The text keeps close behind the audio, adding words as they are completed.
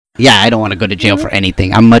Yeah, I don't want to go to jail for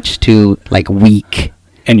anything. I'm much too, like, weak.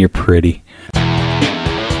 And you're pretty.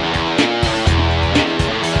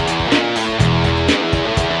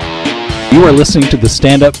 You are listening to the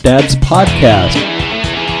Stand Up Dads podcast.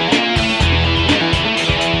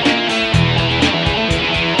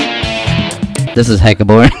 This is hecka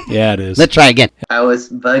boring. Yeah, it is. Let's try again. I was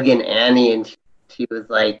bugging Annie, and she was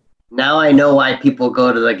like, "Now I know why people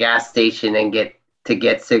go to the gas station and get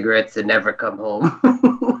cigarettes and never come home."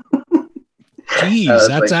 Jeez,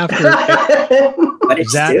 that's like, after.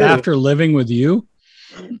 Is that after living with you?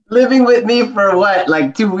 Living with me for what,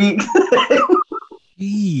 like 2 weeks?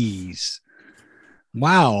 Jeez.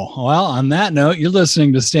 Wow. Well, on that note, you're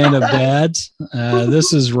listening to Stand Up Dads.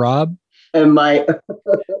 This is Rob. And Mike.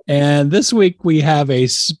 And this week we have a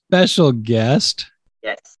special guest.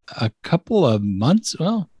 Yes. A couple of months,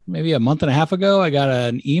 well, maybe a month and a half ago, I got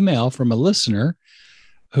an email from a listener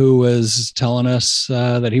who was telling us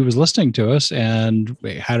that he was listening to us and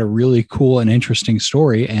had a really cool and interesting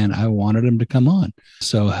story, and I wanted him to come on.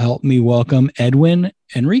 So help me welcome Edwin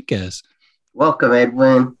Enriquez. Welcome,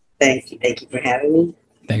 Edwin. Thank you. Thank you for having me.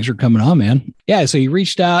 Thanks for coming on, man. Yeah, so you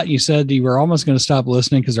reached out, you said you were almost going to stop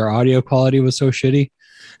listening because our audio quality was so shitty.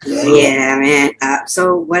 Yeah, man.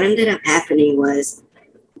 So what ended up happening was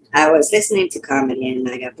I was listening to comedy and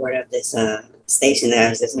I got bored of this station that I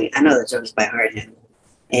was listening. I know the jokes by heart now.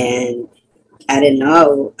 And I didn't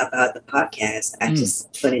know about the podcast. I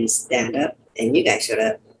just put in stand up and you guys showed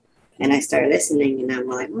up. And I started listening and I'm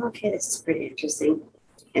like, well, okay, this is pretty interesting.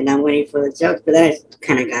 And I'm waiting for the jokes. But then I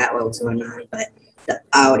kind of got what was going on. But the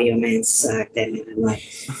audio, man, sucked. And I'm like,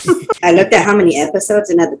 I looked at how many episodes.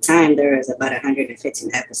 And at the time, there was about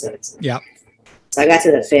 115 episodes. Yeah. So I got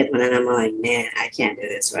to the fifth one and I'm like, man, I can't do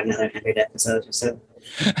this for another 100 episodes or so.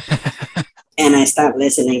 And I stopped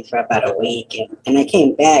listening for about a week, and I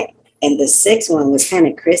came back, and the sixth one was kind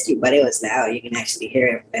of crispy, but it was loud. You can actually hear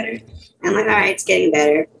it better. I'm like, all right, it's getting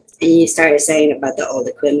better. And you started saying about the old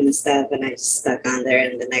equipment and stuff, and I just stuck on there,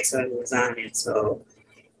 and the next one was on it. So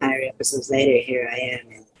 100 episodes later, here I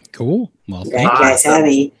am. Cool. Well, thank you guys have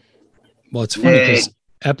me. Well, it's funny because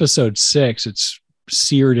episode 6, it's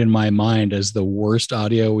seared in my mind as the worst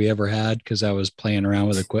audio we ever had because I was playing around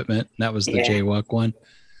with equipment. That was the Jaywalk one,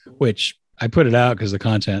 which I put it out because the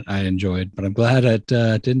content I enjoyed, but I'm glad it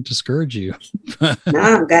didn't discourage you. No,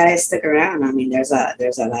 I'm glad I stuck around. I mean, there's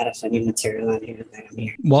a lot of funny material on here that I'm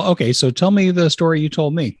hearing. Well, okay, so tell me the story you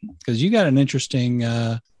told me because you got an interesting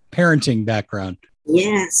parenting background.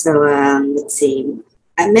 Yeah, so let's see.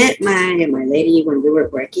 I met my lady when we were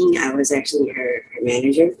working. I was actually her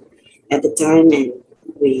manager at the time, and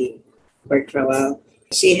we worked for a while.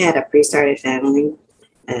 She had a pre-started family.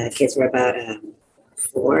 Kids were about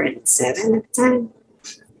 4 and 7 at the time.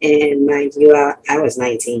 And mind you, I was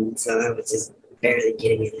 19, so I was just barely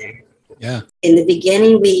getting in there. Yeah. In the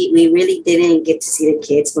beginning, we really didn't get to see the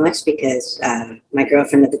kids much because my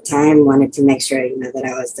girlfriend at the time wanted to make sure, that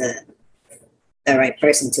I was the right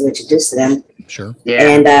person to introduce to them. Sure. Yeah.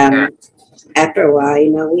 And after a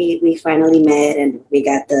while, we finally met and we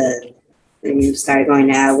got we started going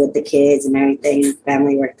out with the kids and everything. The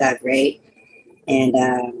family worked out great. And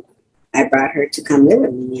I brought her to come live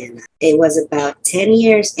with me. And it was about 10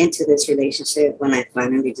 years into this relationship when I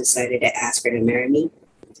finally decided to ask her to marry me.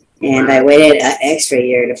 And I waited an extra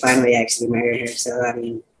year to finally actually marry her. So, I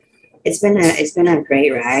mean, it's been a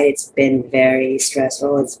great ride. It's been very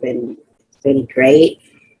stressful. It's been great.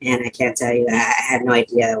 And I can't tell you, I had no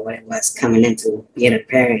idea what it was coming into being a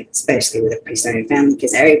parent, especially with a pre-started family,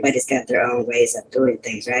 because everybody's got their own ways of doing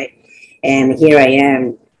things, right? And here I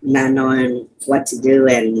am, not knowing what to do.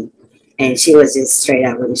 And she was just straight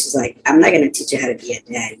up with me. She's like, I'm not going to teach you how to be a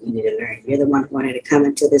dad. You need to learn. You're the one who wanted to come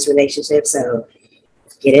into this relationship, so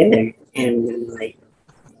get in there. And I'm like,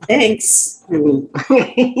 thanks. I mean,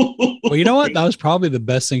 well, you know what? That was probably the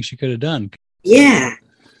best thing she could have done. Yeah.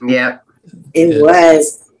 Yeah. It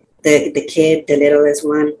was. The kid, the littlest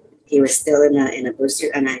one, he was still in a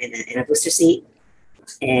booster seat,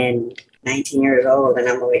 and 19 years old, and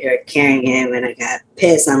I'm over here carrying him, and I got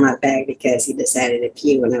piss on my back because he decided to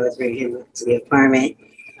pee when I was bringing him up to the apartment.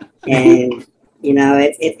 And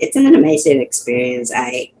it's an amazing experience.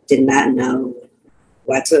 I did not know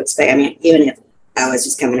what to expect. I mean, even if I was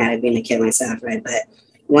just coming out of being a kid myself, right? But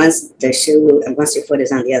once your foot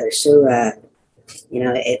is on the other shoe,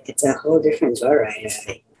 it's a whole different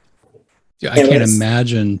joyride. Yeah, I can't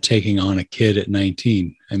imagine taking on a kid at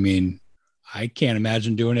 19. I mean, I can't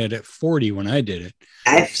imagine doing it at 40 when I did it.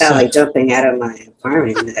 I felt like jumping out of my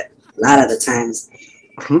apartment a lot of the times.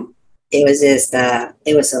 it was just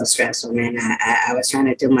it was so stressful, man. I was trying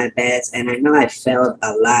to do my best, and I know I failed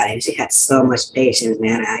a lot, and she had so much patience,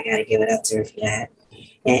 man. I gotta give it up to her for that.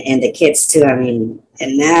 And the kids too. I mean,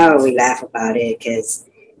 and now we laugh about it because,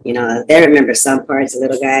 you know, they remember some parts. The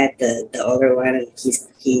little guy, the older one,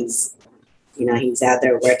 he's you know, he's out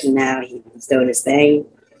there working now. He's doing his thing.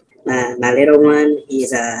 My little one, he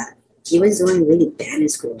was doing really bad in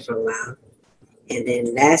school for a while, and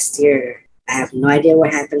then last year, I have no idea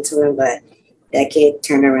what happened to him, but that kid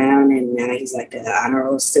turned around and now he's like the honor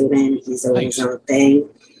roll student. He's doing his own thing.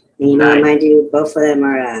 And, you know, mind you, both of them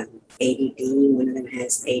are ADD. One of them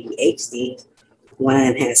has ADHD. One of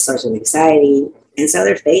them has social anxiety. And so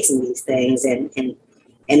they're facing these things. And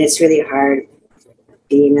it's really hard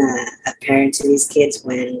being a parent to these kids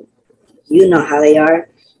when you know how they are,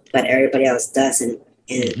 but everybody else doesn't.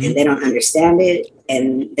 And they don't understand it,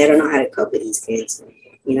 and they don't know how to cope with these kids.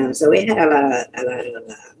 You know, so we had a lot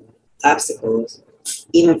of obstacles.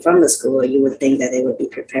 Even from the school, you would think that they would be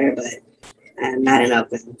prepared, but not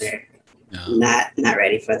enough of them. They're not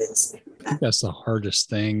ready for this. I think that's the hardest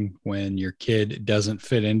thing when your kid doesn't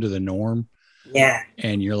fit into the norm. Yeah.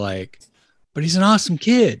 And you're like, but he's an awesome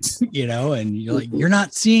kid, you know, and you're like, you're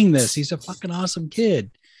not seeing this. He's a fucking awesome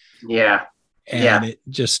kid. Yeah. And it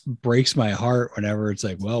just breaks my heart whenever it's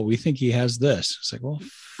like, well, we think he has this. It's like, well,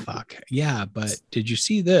 fuck. Yeah, but did you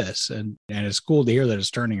see this? And it's cool to hear that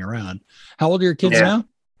it's turning around. How old are your kids now?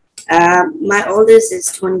 My oldest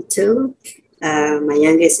is 22. My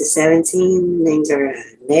youngest is 17. Names are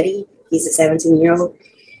Nettie. He's a 17-year-old.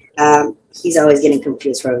 He's always getting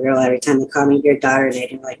confused for a girl. Every time they call me your daughter, and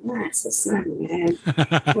they're like, nah, it's a son, man.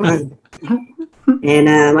 Come on.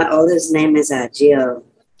 And my oldest name is Gio.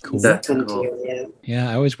 Cool. That's cool. Yeah,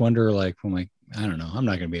 I always wonder, like, I'm like, I don't know. I'm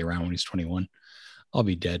not going to be around when he's 21. I'll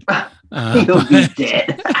be dead. He'll be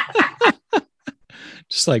dead.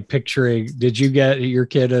 Just like picturing, did you get your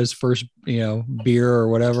kid his first, you know, beer or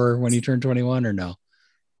whatever when he turned 21 or no?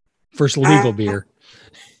 First legal beer?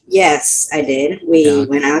 Yes, I did. We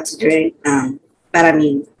went out to drink. But I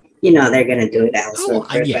mean, you know, they're going to do it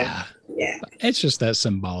elsewhere. Yeah. Yeah. It's just that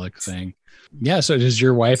symbolic thing. Yeah. So does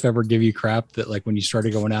your wife ever give you crap that like when you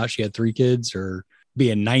started going out, she had 3 kids or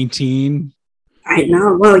being 19? I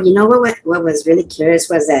know. Well, you know what was really curious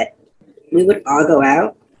was that we would all go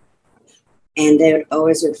out and they would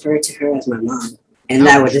always refer to her as my mom. And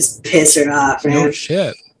that would just piss her off. Right? No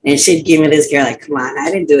shit. And she'd give me this girl like, come on,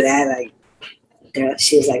 I didn't do that. Like, girl,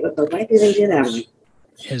 she was like, but why did they do that? I'm like,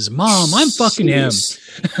 his mom, I'm fucking him.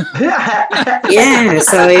 Yeah.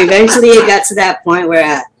 So eventually it got to that point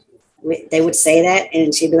where they would say that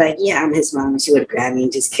and she'd be like, yeah, I'm his mom. And she would grab me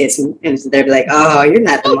and just kiss me. And they'd be like, oh, you're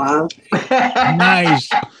not the mom. Nice.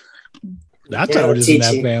 That's how it is in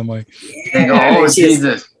that family. Yeah. They go, oh,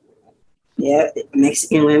 Jesus. Yeah.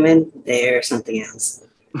 Mexican women, they're something else.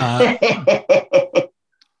 Yeah,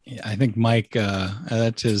 I think Mike,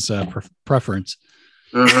 that's his preference.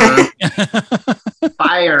 Mm-hmm.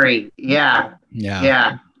 Fiery. Yeah.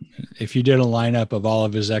 If you did a lineup of all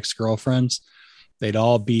of his ex-girlfriends, they'd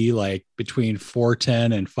all be like between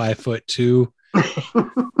 4'10" and 5'2",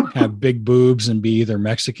 have big boobs and be either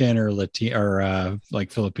Mexican or Latino or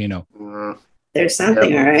like Filipino. There's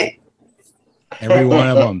something, all right. Every one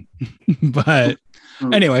of them. But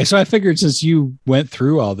anyway, so I figured since you went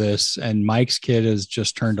through all this and Mike's kid has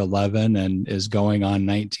just turned 11 and is going on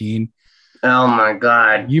 19. Oh my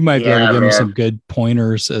God. You might be able to give me some good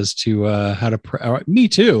pointers as to how to prep. Me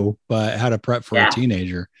too, but how to prep for a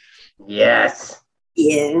teenager. Yes.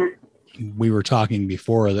 Yeah. We were talking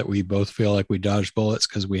before that we both feel like we dodged bullets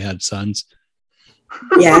because we had sons.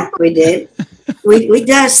 Yeah, we did. we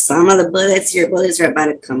dodged some of the bullets. Your bullets are about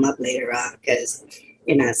to come up later on because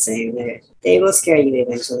you're not saying that. They will scare you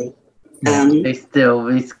eventually. They still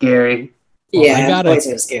be scary. Yeah, I got boys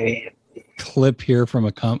are scary. Clip here from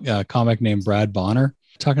a comic named Brad Bonner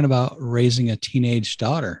talking about raising a teenage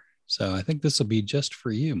daughter. So I think this will be just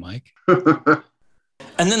for you, Mike.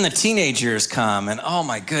 And then the teenage years come, and oh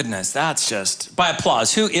my goodness, that's just, by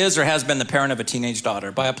applause, who is or has been the parent of a teenage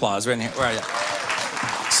daughter? By applause, right here. Where are you?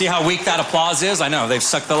 See how weak that applause is? I know, they've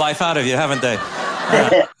sucked the life out of you, haven't they?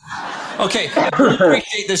 Okay, I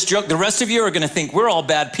appreciate this joke. The rest of you are going to think we're all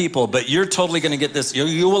bad people, but you're totally going to get this.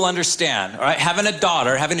 You will understand, all right? Having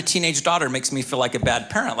a teenage daughter makes me feel like a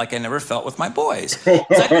bad parent, like I never felt with my boys.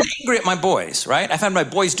 I've been angry at my boys, right? I've had my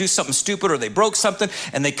boys do something stupid or they broke something,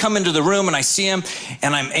 and they come into the room and I see them,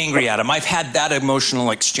 and I'm angry at them. I've had that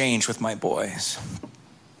emotional exchange with my boys.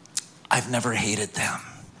 I've never hated them.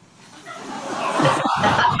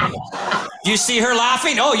 You see her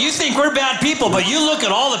laughing? Oh, you think we're bad people, but you look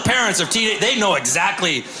at all the parents of teenage, they know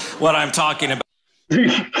exactly what I'm talking about.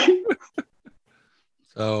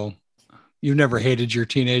 So you've never hated your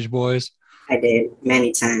teenage boys? I did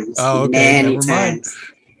many times. Oh, okay. Many Never mind. times.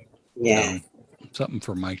 Yeah. Something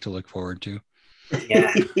for Mike to look forward to.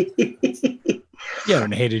 Yeah. You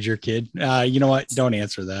haven't hated your kid. You know what? Don't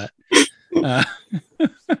answer that.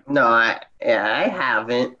 No, I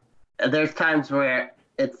haven't. There's times where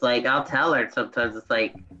it's like I'll tell her. Sometimes it's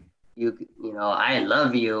like, you know, I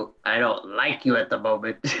love you. I don't like you at the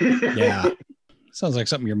moment. Yeah. Sounds like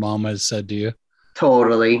something your mom has said to you.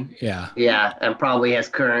 Totally. Yeah. Yeah, and probably has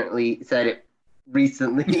currently said it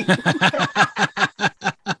recently. But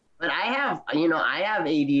I have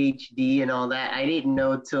ADHD and all that. I didn't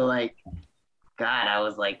know till like, God, I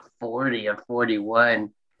was like 40 or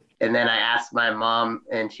 41. And then I asked my mom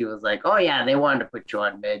and she was like, oh yeah, they wanted to put you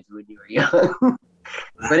on meds when you were young.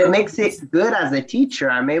 But it makes it good as a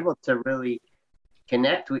teacher. I'm able to really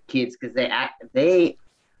connect with kids because they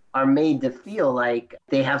are made to feel like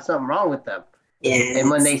they have something wrong with them. Yes. And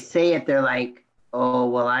when they say it, they're like, oh,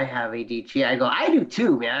 well, I have ADHD. I go, I do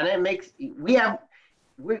too, man. It makes,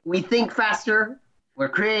 we think faster. We're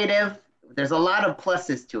creative. There's a lot of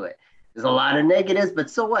pluses to it. There's a lot of negatives, but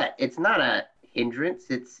so what? It's not a hindrance.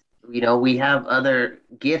 It's, we have other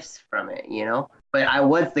gifts from it, But I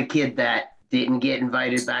was the kid that didn't get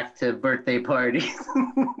invited back to birthday parties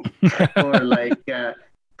or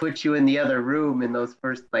put you in the other room in those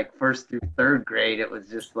first through third grade. It was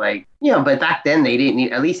just like, but back then they didn't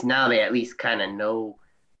need, at least now they at least kind of know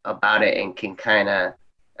about it and can kind of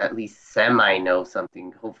at least semi know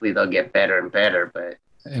something. Hopefully they'll get better and better. But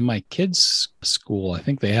in my kids' school, I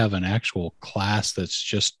think they have an actual class that's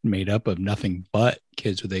just made up of nothing but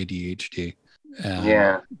kids with ADHD.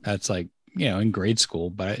 Yeah. That's like, in grade school,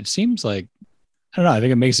 but it seems like, I don't know. I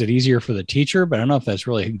think it makes it easier for the teacher, but I don't know if that's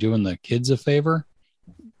really doing the kids a favor.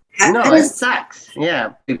 It sucks.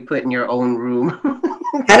 Yeah. Be put in your own room.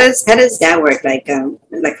 How does that work? Like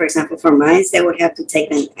for example, for mine, they would have to take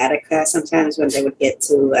them out of class sometimes when they would get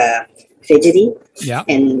too fidgety. Yeah.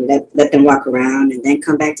 And let them walk around and then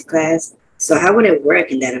come back to class. So how would it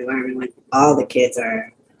work in that environment when all the kids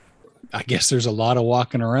are? I guess there's a lot of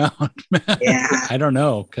walking around. Yeah. I don't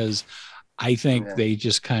know, because I think they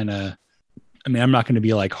just kind of, I'm not going to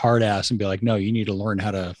be like hard ass and be like, no, you need to learn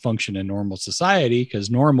how to function in normal society,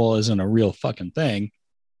 because normal isn't a real fucking thing.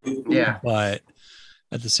 Yeah. But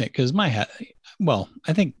at the same, because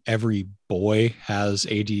I think every boy has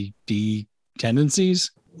ADD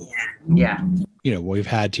tendencies. Yeah. We've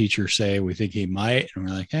had teachers say we think he might, and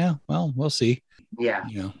we're like, yeah, well, we'll see. Yeah.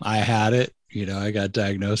 I had it. I got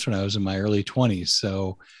diagnosed when I was in my early 20s.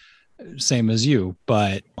 So same as you,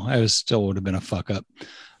 but I would have been a fuck up.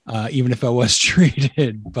 Even if I was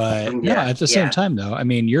treated, but at the same time though,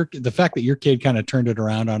 the fact that your kid kind of turned it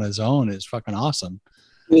around on his own is fucking awesome.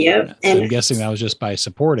 Yep. And I'm guessing that was just by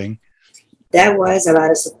supporting. That was a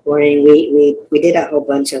lot of supporting. We did a whole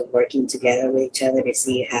bunch of working together with each other to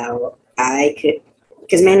see how I could,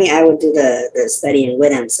 because mainly I would do the studying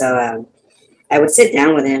with him. So I would sit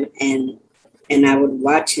down with him and I would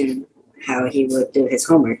watch him how he would do his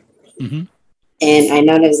homework. Mm-hmm. And I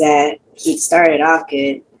noticed that he started off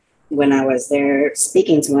good when I was there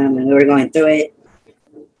speaking to him and we were going through it.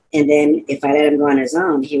 And then if I let him go on his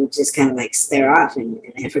own, he would just kind of like stare off and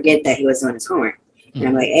forget that he was doing his homework. Mm-hmm. And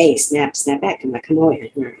I'm like, hey, snap back. I'm like, come over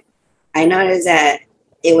here. I noticed that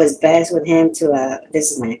it was best with him to,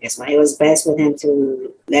 this is my next one. It was best with him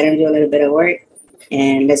to let him do a little bit of work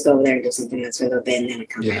and let's go over there and do something else for a little bit and then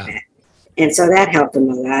come right back. And so that helped him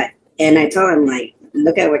a lot. And I told him, like,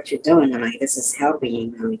 look at what you're doing. I'm like, this is helping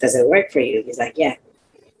you. Does it work for you? He's like, yeah.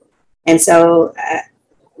 And so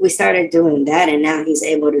we started doing that, and now he's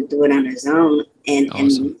able to do it on his own. And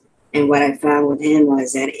awesome. And what I found with him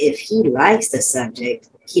was that if he likes the subject,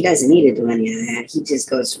 he doesn't need to do any of that. He just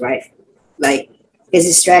goes right. Like, his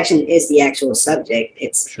distraction is the actual subject.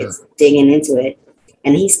 It's digging into it.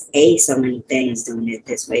 And he's aced so many things doing it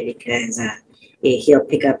this way because he'll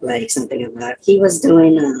pick up like something about, he was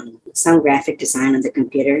doing some graphic design on the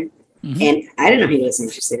computer. Mm-hmm. And I didn't know he was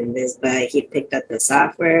interested in this, but he picked up the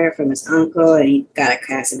software from his uncle and he got a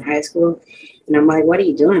class in high school. And I'm like, what are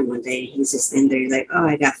you doing one day? And he's just in there, he's like, oh,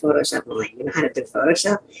 I got Photoshop. I'm like, you know how to do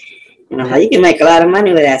Photoshop? And I'm like, you can make a lot of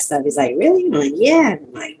money with that stuff. He's like, really? I'm like, yeah.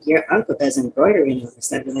 I'm like, your uncle does embroidery and all this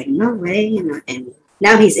stuff. He's like, no way. And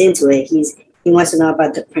now he's into it. He wants to know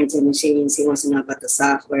about the printing machines. He wants to know about the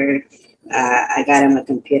software. I got him a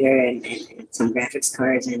computer and some graphics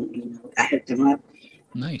cards, and I hooked him up.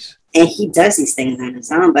 Nice. And he does these things on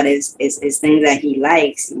his own, but it's things that he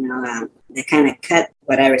likes. That kind of cut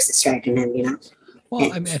whatever's distracting him.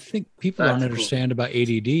 Well, I think people don't understand about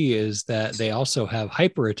ADD is that they also have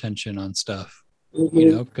hyperattention on stuff.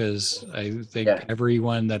 you know, because I think Yeah.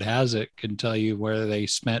 everyone that has it can tell you where they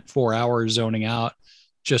spent 4 hours zoning out,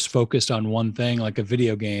 just focused on one thing, like a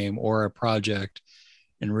video game or a project,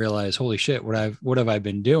 and realize, holy shit, what have I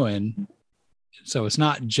been doing? So it's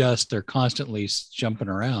not just they're constantly jumping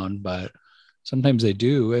around, but sometimes they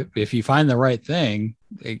do. If you find the right thing,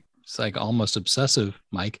 it's like almost obsessive,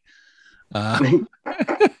 Mike.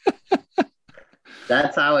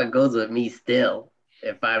 That's how it goes with me still.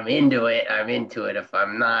 If I'm into it, I'm into it. If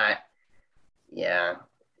I'm not, yeah,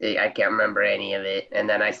 I can't remember any of it. And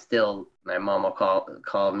then my mom will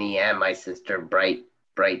call me and my sister bright,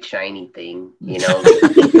 shiny thing, you know,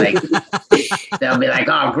 like they'll be like,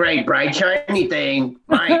 oh, great, bright, shiny thing.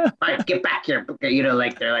 Mike, get back here. You know,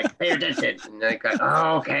 like they're like, pay attention. And they're like,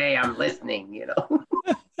 oh, okay, I'm listening, you know.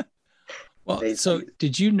 Well, so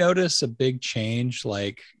did you notice a big change?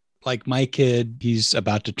 Like my kid, he's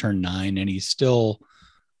about to turn 9 and he's still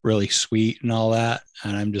really sweet and all that.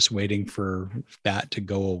 And I'm just waiting for that to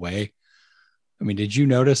go away. I mean, did you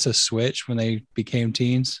notice a switch when they became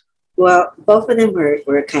teens? Well, both of them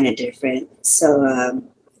were kind of different. So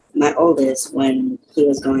my oldest, when he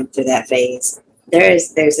was going through that phase,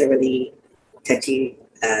 there's a really touchy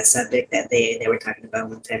subject that they were talking about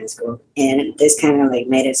one time in school. And this kind of like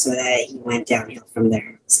made it so that he went downhill from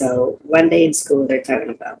there. So one day in school, they're talking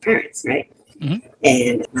about parents, right? Mm-hmm.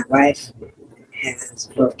 And my wife has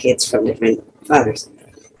both kids from different fathers.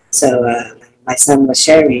 So my son was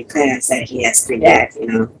sharing in class that he has 3 dads, you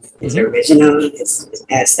know, his original, his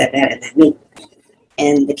past stepdad, and then me.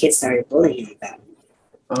 And the kids started bullying him about it.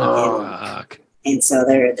 Oh, and so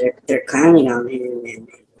they're clowning on him, and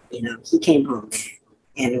you know, he came home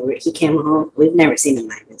he came home. We've never seen him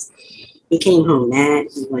like this. He came home mad.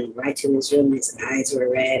 He went right to his room. His eyes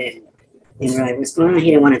were red, and we're like, "What's going on?"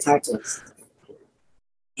 He didn't want to talk to us.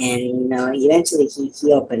 And you know, eventually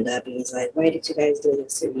he opened up, and he's like, "Why did you guys do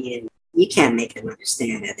this to me?" And you can't make them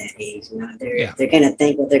understand at that age. You know, they're gonna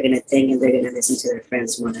think what they're gonna think, and they're gonna listen to their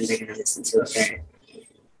friends more than they're gonna listen to a parent.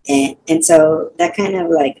 And so that kind of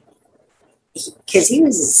like, because he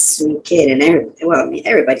was a sweet kid, and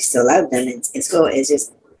everybody still loved him in school. It's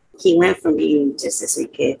just he went from being just a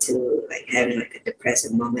sweet kid to like having like a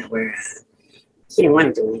depressive moment where he didn't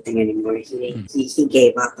want to do anything anymore. He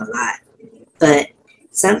gave up a lot, but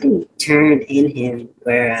something turned in him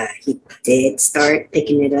where he did start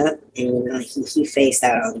picking it up, and you know, he faced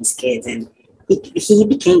out all these kids, and he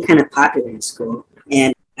became kind of popular in school.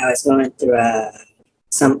 And I was going through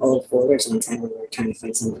some old folders one time when we were trying to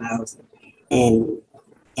find some files, and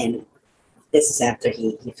this is after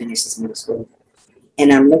he finished his middle school.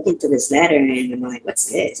 And I'm looking through this letter, and I'm like,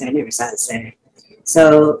 what's this? I never saw this letter.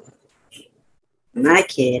 So my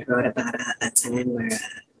kid wrote about a time where,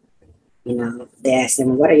 you know, they asked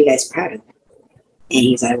him, what are you guys proud of? And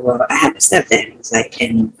he's like, well, I have a stepdad. He's like,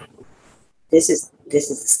 and this is the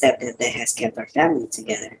stepdad that has kept our family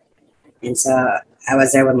together. And so I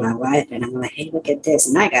was there with my wife, and I'm like, hey, look at this.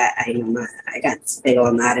 And I got this big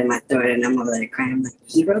old knot in my throat, and I'm over there crying. I'm like,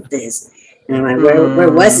 he wrote this. And I'm like,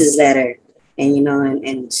 where was his letter? And, you know,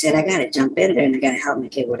 and shit, I got to jump in there, and I got to help my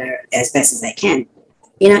kid whatever as best as I can.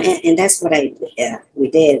 You know, and that's what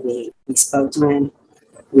we did. We spoke to him.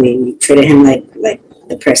 We treated him like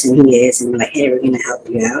the person he is, and we're like, hey, we're going to help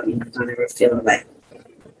you out. You know, don't ever feel like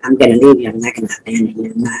I'm going to leave you. I'm not going to abandon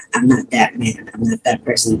you. I'm not that man. I'm not that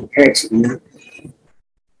person who hurts you, you know?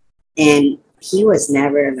 And he was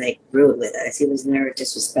never like rude with us. He was never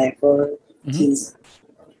disrespectful. Mm-hmm.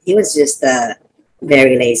 He was just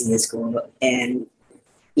very lazy in school, and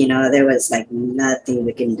you know, there was like nothing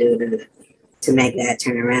we can do to make that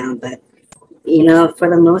turn around. But you know, for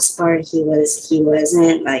the most part, he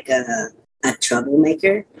wasn't like a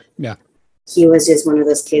troublemaker. Yeah, he was just one of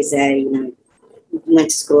those kids that, you know, went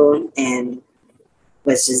to school and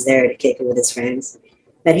was just there to kick it with his friends.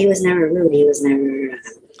 But he was never rude. He was never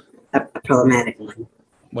a problematic one.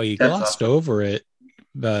 Well, you glossed over it,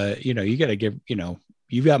 but you know, you got to give, you know,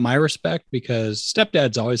 you've got my respect because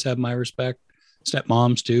stepdads always have my respect.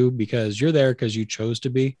 Stepmoms too, because you're there because you chose to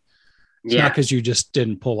be. It's not because you just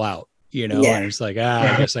didn't pull out, you know, and it's like,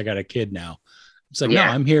 I guess I got a kid now. It's like, no,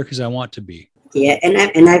 I'm here because I want to be. Yeah.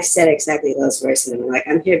 And I've said exactly those verses. I'm like,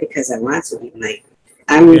 I'm here because I want to be. Like,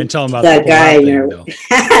 I'm you tell them about the guy. No.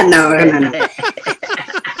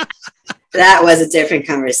 That was a different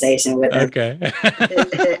conversation with him.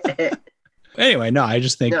 Okay. Anyway, no, I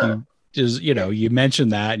just think you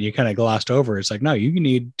mentioned that and you kind of glossed over. It's like, no, you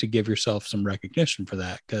need to give yourself some recognition for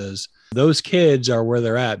that because those kids are where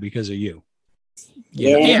they're at because of you.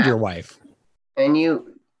 You know, and your wife. And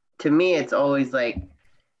to me, it's always like,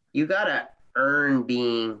 you got to earn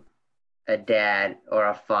being a dad or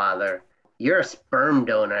a father. you're a sperm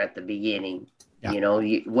donor at the beginning. Yeah. You know,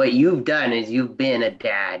 what you've done is you've been a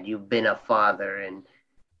dad, you've been a father, and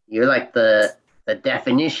you're like the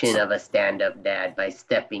definition of a stand-up dad by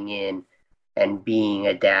stepping in and being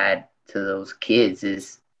a dad to those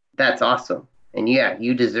kids. That's awesome. And yeah,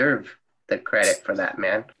 you deserve the credit for that,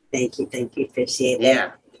 man. Thank you. Appreciate that.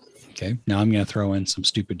 Yeah. Okay, now I'm going to throw in some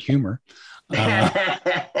stupid humor. We've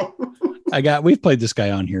played this guy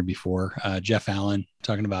on here before, Jeff Allen,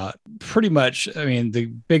 talking about pretty much, I mean, the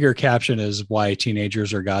bigger caption is why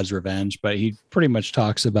teenagers are God's revenge, but he pretty much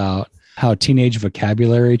talks about how teenage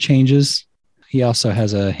vocabulary changes. He also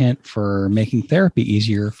has a hint for making therapy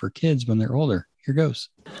easier for kids when they're older. Here goes.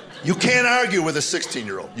 You can't argue with a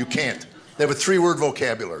 16-year-old. You can't. They have a 3-word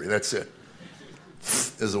vocabulary. That's it.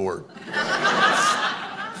 Is a word.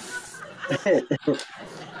 You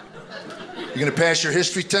gonna pass your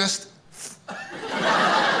history test?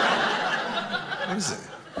 What is it?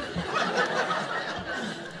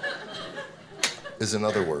 Is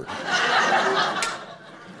another word.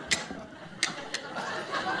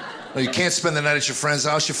 No, you can't spend the night at your friend's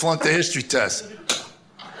house. You flunked the history test.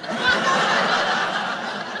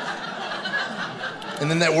 And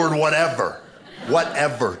then that word whatever,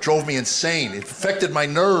 drove me insane. It affected my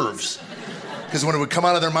nerves. Because when it would come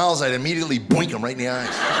out of their mouths, I'd immediately boink them right in the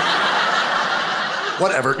eyes.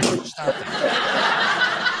 Whatever. Stop it.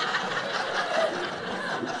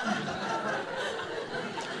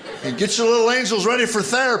 And get your little angels ready for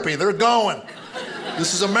therapy. They're going.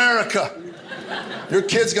 This is America. Your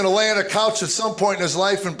kid's gonna lay on a couch at some point in his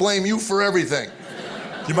life and blame you for everything.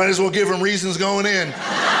 You might as well give him reasons going in.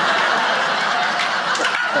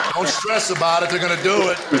 Don't stress about it, they're gonna do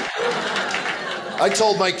it. I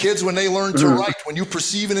told my kids when they learn to write, when you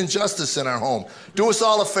perceive an injustice in our home, do us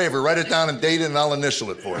all a favor, write it down and date it and I'll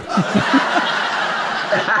initial it for you.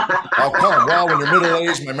 How come? Well, when you're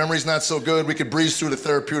middle-aged, my memory's not so good, we could breeze through the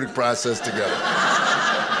therapeutic process together.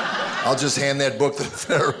 I'll just hand that book to the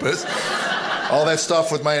therapist. All that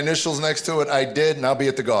stuff with my initials next to it, I did, and I'll be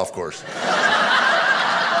at the golf course.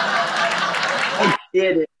 I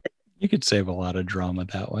did it. You could save a lot of drama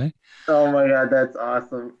that way. Oh my God, that's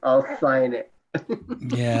awesome. I'll sign it.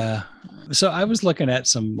 Yeah. So I was looking at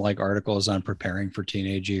some like articles on preparing for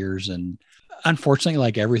teenage years, and unfortunately,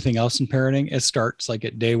 like everything else in parenting, it starts like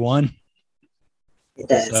at day one. It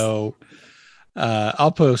does. So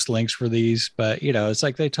I'll post links for these, but you know, it's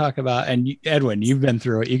like they talk about, and Edwin, you've been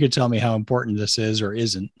through it. You could tell me how important this is or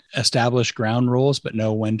isn't. Establish ground rules, but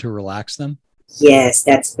know when to relax them. Yes,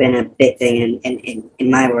 that's been a big thing in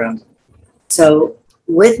my world. So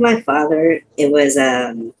with my father, it was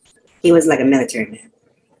he was like a military man.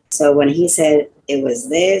 So when he said it was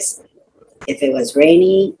this, if it was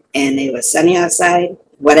rainy and it was sunny outside,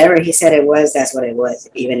 whatever he said it was, that's what it was,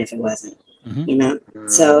 even if it wasn't. Mm-hmm. You know.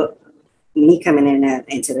 So me coming in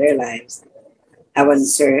into their lives, I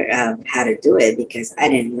wasn't sure how to do it because I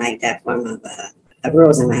didn't like that form of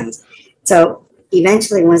rules in my house. So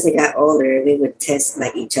eventually, once they got older, we would test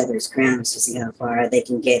like each other's grounds to see how far they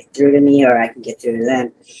can get through to me or I can get through to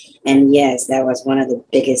them. And yes, that was one of the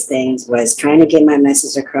biggest things, was trying to get my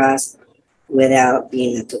message across without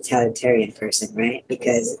being a totalitarian person, right?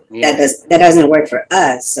 Because that doesn't work for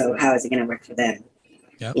us. So how is it going to work for them?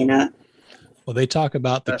 Yep. You know? Well, they talk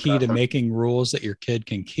about the key to making rules that your kid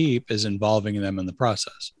can keep is involving them in the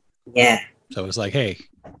process. Yeah. So it's like, hey,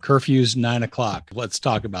 curfew's 9:00. Let's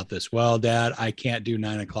talk about this. Well, Dad, I can't do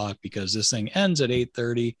 9:00 because this thing ends at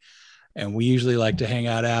 8:30 and we usually like to hang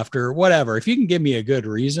out after. Whatever. If you can give me a good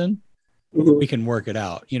reason, we can work it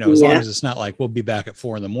out. You know, as long as it's not like we'll be back at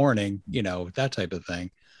 4 a.m, you know, that type of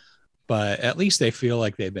thing. But at least they feel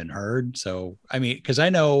like they've been heard. So, I mean, because I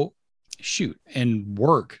know, shoot, in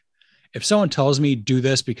work, if someone tells me do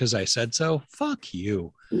this because I said so, fuck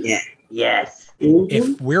you. Yeah. Yes.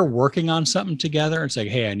 If we're working on something together, it's like,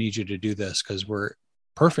 hey, I need you to do this because we're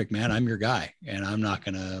perfect, man. I'm your guy and I'm not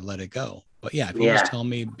going to let it go. But yeah, if you just tell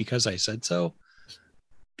me because I said so,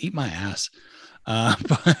 eat my ass.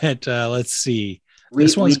 But let's see. We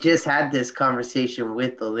just had this conversation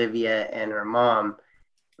with Olivia and her mom.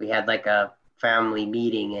 We had like a family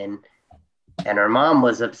meeting and her mom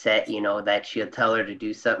was upset, you know, that she'll tell her to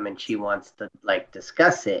do something and she wants to like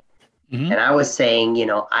discuss it. Mm-hmm. And I was saying, you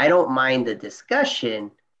know, I don't mind the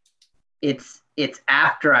discussion. It's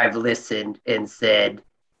after I've listened and said,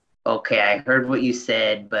 okay, I heard what you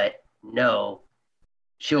said, but no,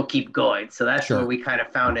 she'll keep going. So that's what we kind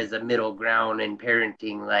of found as a middle ground in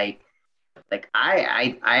parenting. Like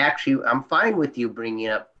I actually, I'm fine with you bringing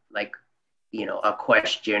up like, you know, a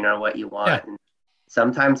question or what you want. Yeah. And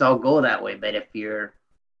sometimes I'll go that way, but if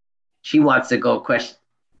she wants to go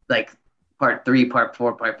part 3, part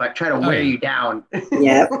 4, part 5, try to wear you down.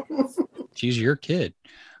 Yeah. She's your kid.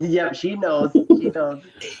 Yep, she knows. She knows.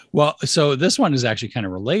 Well, so this one is actually kind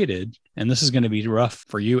of related, and this is going to be rough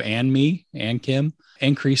for you and me and Kim.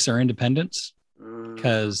 Increase their independence,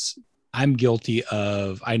 because I'm guilty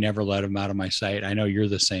of, I never let him out of my sight. I know you're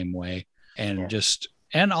the same way. And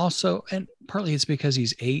and partly it's because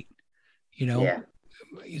he's 8,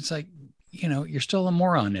 it's like, you're still a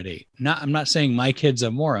moron at 8. I'm not saying my kid's a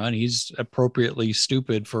moron. He's appropriately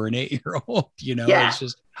stupid for an 8-year-old, it's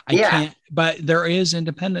just, I can't, but there is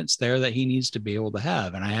independence there that he needs to be able to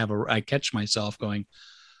have. And I catch myself going,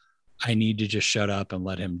 I need to just shut up and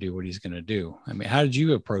let him do what he's going to do. I mean, how did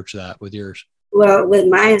you approach that with yours? Well, with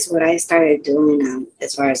mine, what I started doing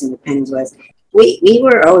as far as independence was, we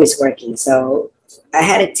were always working. So I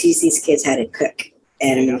had to teach these kids how to cook.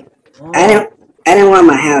 And I didn't want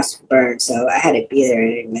my house burned, so I had to be there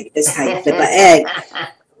and like, this is how you flip an egg.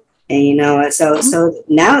 And so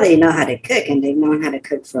now they know how to cook, and they've known how to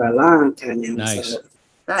cook for a long time now. Nice. So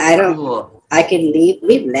That's cool. I can leave.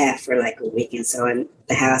 We've left for like a week, and so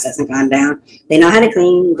the house hasn't gone down. They know how to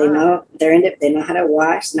clean. They know they know how to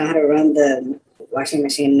wash. Know how to run the washing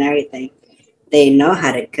machine and everything. They know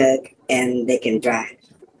how to cook, and they can drive.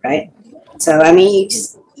 Right. So I mean,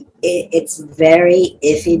 it's very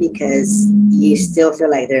iffy because you still feel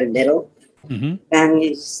like they're little. Mm-hmm. I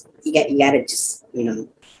mean, you got to just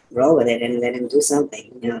roll with it and let them do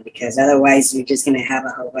something, because otherwise you're just gonna have a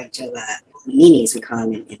whole bunch of meanies, we call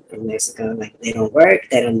them in Mexico. Like they don't work,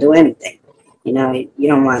 they don't do anything. You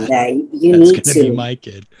don't want that. You That's need to. Be my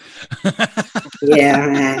kid. Yeah,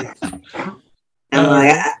 man. I'm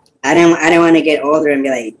like, I don't want to get older and be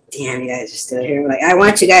like, damn, you guys are still here. Like, I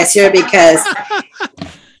want you guys here because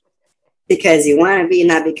you want to be,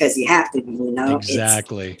 not because you have to be.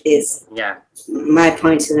 Exactly. It's my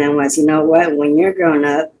point to them was, you know what? When you're growing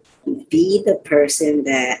up, be the person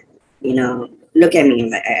that look at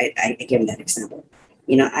me. I give them that example.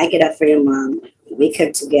 I get up for your mom. We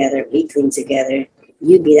cook together. We clean together.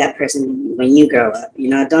 You be that person when you grow up.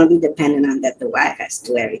 Don't be dependent on that the wife has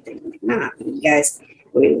to do everything. Like, nah, you guys,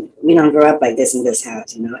 we don't grow up like this in this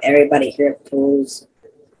house. Everybody here pulls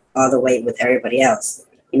all the weight with everybody else.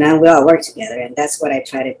 We all work together, and that's what I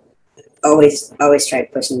try to always try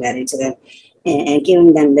pushing that into them, and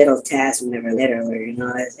giving them little tasks when they were littler,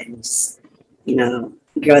 and just,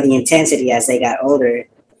 grow the intensity as they got older.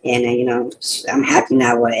 And I'm happy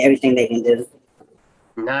now with everything they can do.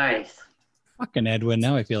 Nice. Fucking Edwin.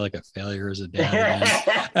 Now I feel like a failure as a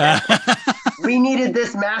dad. We needed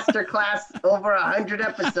this master class over 100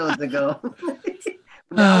 episodes ago.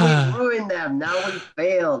 Now we ruined them. Now we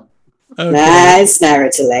failed. Okay. Nah, it's never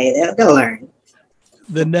too late. They'll learn.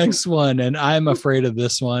 The next one, and I'm afraid of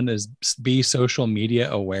this one, is be social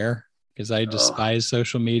media aware, because I despise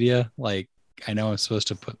social media. Like, I know I'm supposed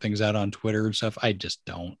to put things out on Twitter and stuff. I just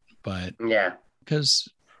don't. But because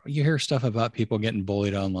you hear stuff about people getting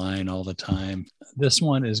bullied online all the time. This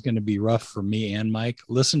one is going to be rough for me and Mike.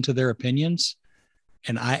 Listen to their opinions.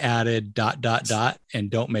 And I added ... and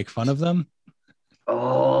don't make fun of them.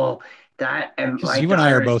 Oh, that, and you and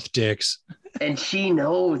I are both dicks. And she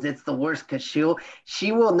knows it's the worst, because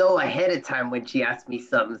she will know ahead of time when she asks me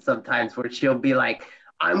something sometimes, where she'll be like,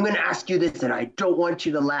 I'm going to ask you this and I don't want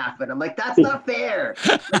you to laugh. And I'm like, that's not fair.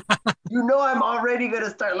 I'm already going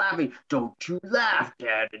to start laughing. Don't you laugh,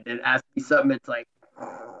 Dad. And then ask me something. It's like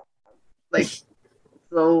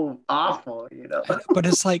so awful, But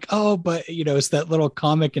it's like, it's that little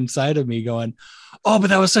comic inside of me going, oh,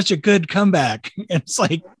 but that was such a good comeback. And it's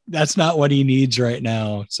like, that's not what he needs right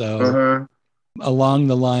now. So along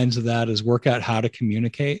the lines of that is work out how to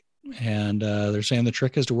communicate. And they're saying the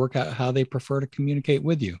trick is to work out how they prefer to communicate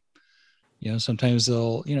with you. Sometimes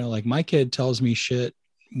they'll, like my kid tells me shit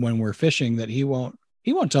when we're fishing that he won't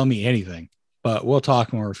tell me anything, but we'll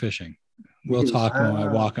talk when we're fishing. We'll talk when I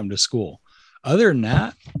walk him to school. Other than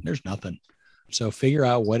that, there's nothing. So figure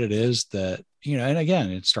out what it is that, and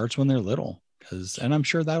again, it starts when they're little, and I'm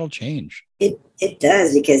sure that'll change. It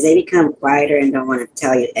does, because they become quieter and don't want to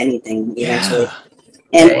tell you anything eventually.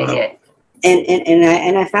 Yeah.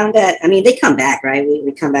 And I found that, I mean, they come back, right?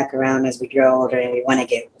 We come back around as we grow older and we want to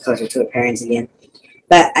get closer to our parents again.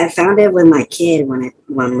 But I found it with my kid when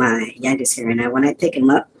my youngest here, and when I pick him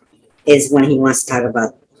up is when he wants to talk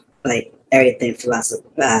about like everything, philosophy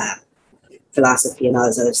and all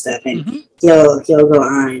this other stuff. And he'll go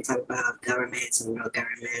on and talk about governments and world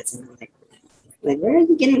governments, and I'm like, where are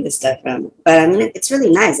you getting this stuff from? But I mean, it's really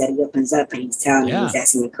nice that he opens up and he's telling me, he's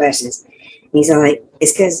asking me questions. And he's all like,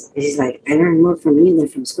 it's because he's like, I learned more from you than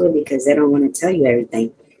from school because they don't want to tell you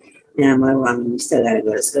everything. And I'm like, well, I mean, you still got to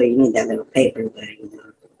go to school. You need that little paper, but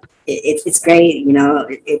it's great. You know,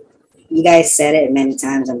 you guys said it many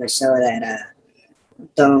times on the show that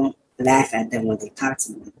don't laugh at them when they talk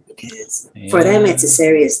to them, because for them it's a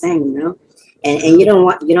serious thing, you know. And you don't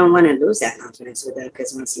want to lose that confidence with them,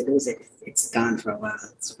 because once you lose it, it's gone for a while.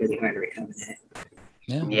 It's really hard to recover that.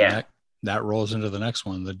 Yeah. That rolls into the next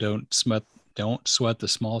one. The don't sweat the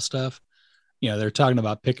small stuff. You know, they're talking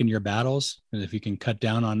about picking your battles, and if you can cut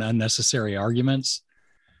down on unnecessary arguments,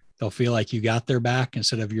 they'll feel like you got their back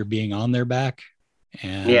instead of you're being on their back.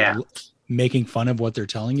 And making fun of what they're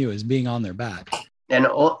telling you is being on their back. And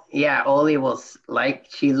Oli will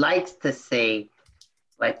she likes to say,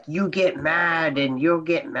 like, you get mad and you'll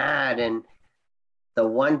get mad. And the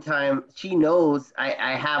one time she knows,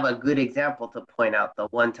 I have a good example to point out. The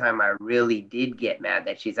one time I really did get mad,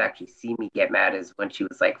 that she's actually seen me get mad, is when she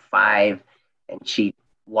was like 5 and she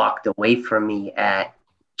walked away from me at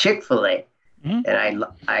Chick-fil-A. Mm-hmm. And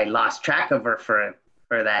I lost track of her for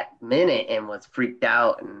that minute and was freaked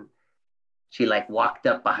out. And she like walked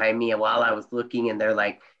up behind me, and while I was looking, and they're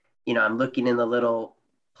like, you know, I'm looking in the little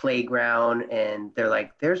playground, and they're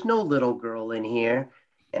like, there's no little girl in here.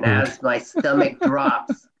 And as my stomach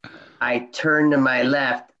drops, I turn to my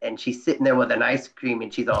left, and she's sitting there with an ice cream,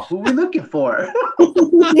 and she's all, who are we looking for? And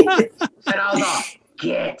I was all,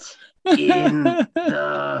 get in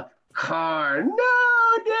the car.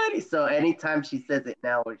 No, Daddy. So anytime she says it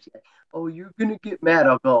now, where she's like, oh, you're gonna get mad,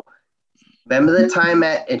 I'll go, remember the time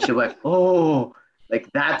and she'll like, oh, like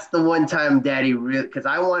that's the one time Daddy really, because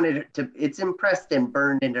I wanted her to, it's impressed and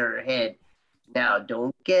burned into her head. Now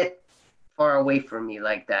don't get far away from me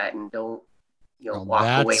like that, and don't, you know,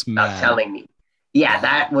 walk away without telling me. Yeah,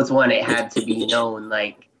 that was when it had to be known,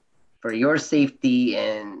 like, for your safety.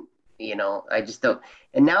 And, you know, I just don't.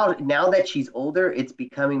 And now that she's older, it's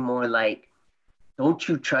becoming more like, don't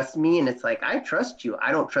you trust me? And it's like, I trust you.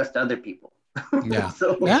 I don't trust other people. Yeah.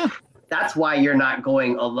 So that's why you're not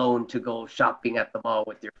going alone to go shopping at the mall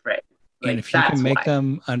with your friend. Like, and if you can make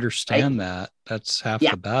them understand that's half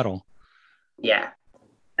the battle. Yeah.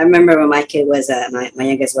 I remember when my kid was my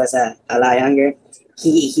youngest was a lot younger.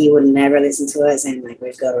 He would never listen to us, and like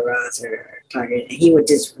we'd go to Ross or Target, and he would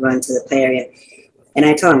just run to the play area. And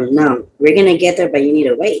I told him, no, we're gonna get there, but you need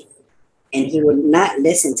to wait. And he would not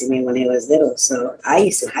listen to me when he was little, so I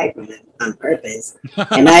used to hide from him on purpose.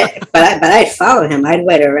 And I'd follow him. I'd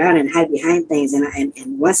wait around and hide behind things. And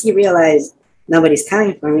once he realized nobody's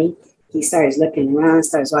coming for me, he starts looking around,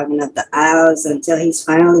 starts walking up the aisles until he's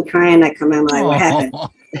finally crying. I come out, I'm like, what happened?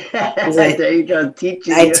 He's like, there you go,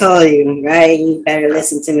 teaching I told you, right? You better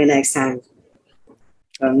listen to me next time.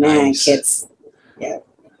 Oh man, kids, yeah.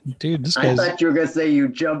 Dude, this I thought you were gonna say you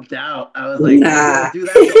jumped out. I was like, nah. Do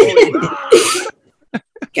that.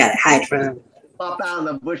 Gotta hide from him. Pop out of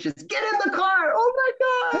the bushes. Get in the car. Oh my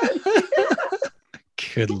god.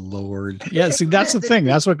 Good Lord. Yeah, see, that's the thing.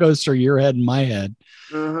 That's what goes through your head and my head.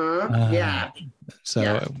 Mm-hmm. Yeah.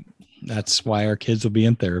 So that's why our kids will be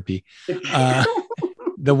in therapy.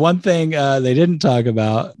 The one thing they didn't talk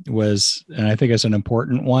about was, and I think it's an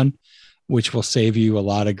important one, which will save you a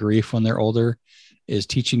lot of grief when they're older, is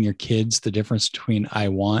teaching your kids the difference between I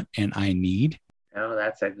want and I need. Oh,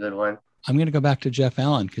 that's a good one. I'm going to go back to Jeff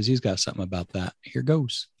Allen because he's got something about that. Here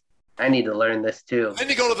goes. I need to learn this too. Then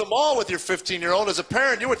you go to the mall with your 15-year-old. As a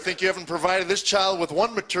parent, you would think you haven't provided this child with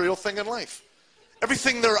one material thing in life.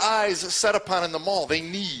 Everything their eyes set upon in the mall, they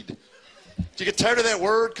need. Do you get tired of that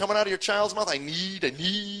word coming out of your child's mouth? I need.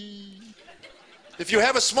 If you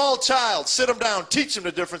have a small child, sit them down, teach them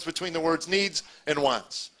the difference between the words needs and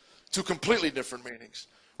wants. Two completely different meanings.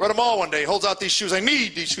 We're at a mall one day, holds out these shoes. I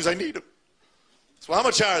need these shoes. I need them. So how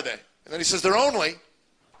much are they? And then he says, they're only.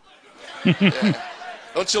 Yeah.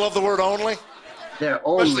 Don't you love the word only? They're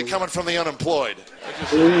only. Especially coming from the unemployed.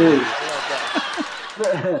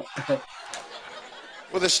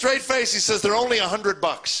 With a straight face, he says, they're only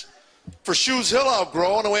 $100 for shoes he'll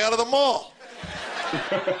outgrow on the way out of the mall.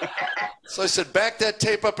 So I said, back that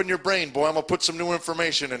tape up in your brain, boy. I'm going to put some new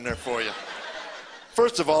information in there for you.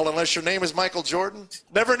 First of all, unless your name is Michael Jordan,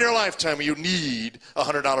 never in your lifetime will you need a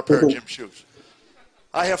 $100 pair of gym shoes.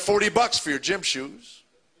 I have $40 for your gym shoes.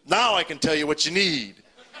 Now I can tell you what you need.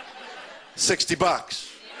 $60.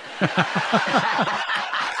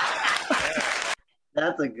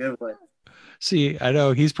 That's a good one. See, I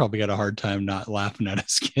know he's probably got a hard time not laughing at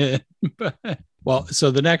his kid. Well,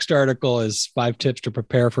 so the next article is 5 tips to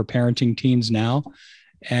prepare for parenting teens now.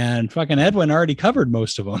 And fucking Edwin already covered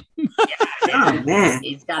most of them. Oh, man.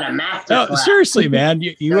 He's got a master class. Seriously, man.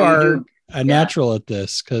 You are a natural at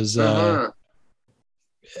this because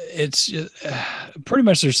it's pretty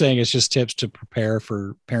much they're saying it's just tips to prepare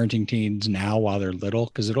for parenting teens now while they're little,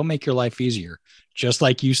 because it'll make your life easier. Just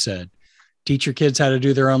like you said, teach your kids how to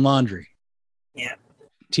do their own laundry. Yeah.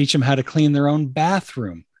 Teach them how to clean their own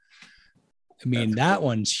bathroom. I mean, that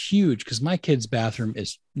one's huge because my kid's bathroom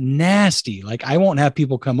is nasty. Like, I won't have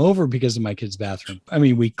people come over because of my kid's bathroom. I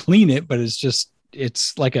mean, we clean it, but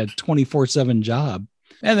it's like a 24/7 job.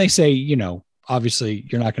 And they say, you know, obviously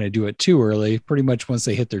you're not going to do it too early. Pretty much once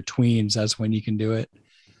they hit their tweens, that's when you can do it.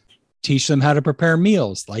 Teach them how to prepare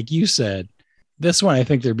meals. Like you said, this one, I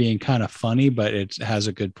think they're being kind of funny, but it has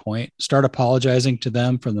a good point. Start apologizing to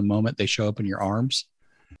them from the moment they show up in your arms.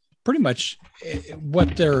 Pretty much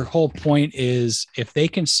what their whole point is, if they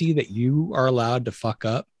can see that you are allowed to fuck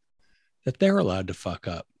up, that they're allowed to fuck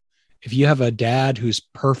up. If you have a dad who's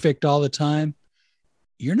perfect all the time,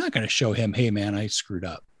 you're not going to show him, hey man, I screwed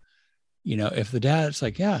up. You know, if the dad's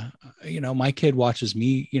like, yeah, you know, my kid watches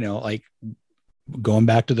me, you know, like going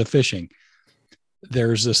back to the fishing,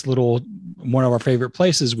 there's this little, one of our favorite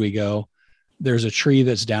places we go, there's a tree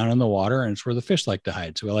that's down in the water and it's where the fish like to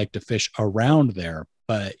hide. So we like to fish around there,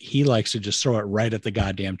 but he likes to just throw it right at the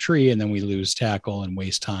goddamn tree. And then we lose tackle and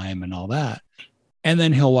waste time and all that. And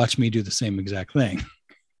then he'll watch me do the same exact thing.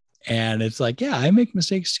 And it's like, yeah, I make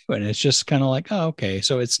mistakes too. And it's just kind of like, oh, okay.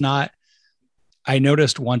 So it's not, I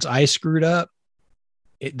noticed once I screwed up,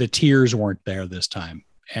 the tears weren't there this time.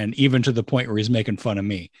 And even to the point where he's making fun of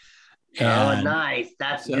me. And nice.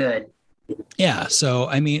 That's good. Yeah. So,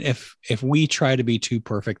 I mean, if we try to be too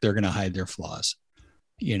perfect, they're going to hide their flaws.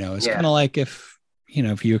 You know, it's kind of like if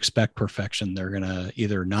you expect perfection, they're going to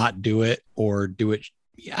either not do it or do it.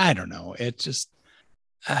 I don't know. It's just,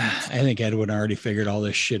 I think Edwin already figured all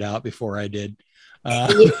this shit out before I did.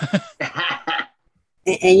 And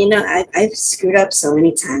you know, I've screwed up so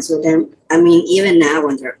many times with them. I mean, even now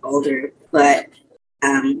when they're older, but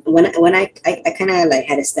when I kind of like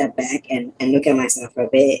had to step back and look at myself for a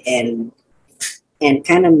bit and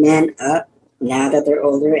kind of man up now that they're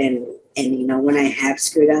older and you know, when I have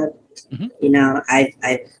screwed up, mm-hmm. you know, I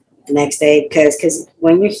the next day, because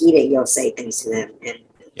when you're heated, you'll say things to them, and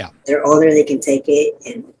they're older, they can take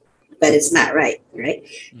it, but it's not right.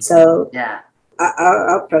 Mm-hmm. So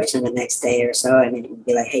I'll approach them the next day or so and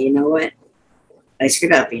be like, hey, you know what? I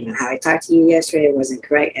screwed up. You know, how I talked to you yesterday wasn't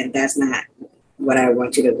correct, and that's not what I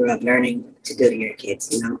want you to grow up learning to do to your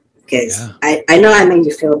kids, you know? Because I know I made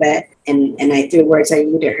you feel bad, and I threw words at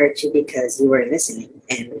you to hurt you because you weren't listening,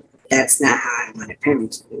 and that's not how I want to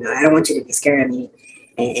parent you. You know, I don't want you to be scared of me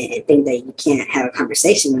and think that you can't have a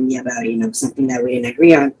conversation with me about, you know, something that we didn't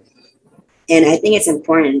agree on. And I think it's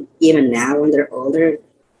important even now when they're older,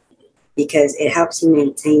 because it helps you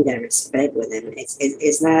maintain that respect with them.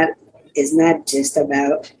 It's not just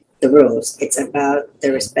about the rules. It's about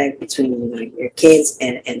the respect between, you know, your kids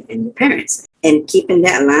and your parents, and keeping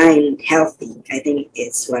that line healthy. I think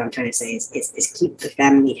it's what I'm trying to say is keep the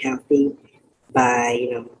family healthy by,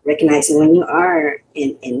 you know, recognizing when you are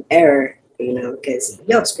in error, you know, because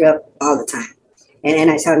you'll screw up all the time. And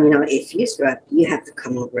I tell them, you know, if you screw up, you have to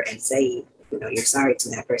come over and say, you know, you're sorry to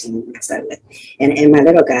that person you messed up with. And my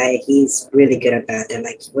little guy, he's really good about that.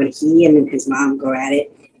 Like when he and his mom go at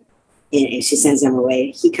it and she sends him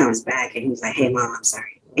away, he comes back and he's like, hey mom, I'm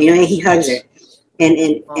sorry. And, you know, and he hugs her.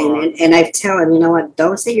 And I tell him, you know what,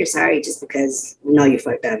 don't say you're sorry just because you know you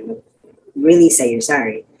fucked up. Really say you're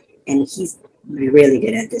sorry. And he's really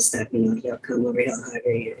good at this stuff. You know, he'll come over, he'll hug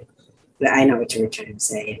her. You know, but I know what you were trying to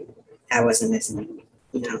say. I wasn't listening.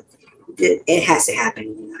 You know, it has to happen.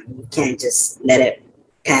 You know, you can't just let it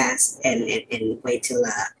pass and wait till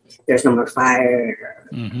there's no more fire.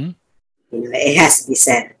 Mm-hmm. You know, it has to be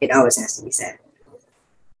said. It always has to be said.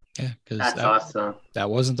 Yeah, because that's awesome. That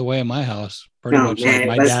wasn't the way in my house. Pretty much, man,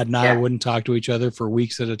 like my dad and I wouldn't talk to each other for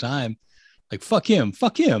weeks at a time. Like fuck him,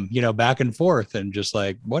 you know, back and forth, and just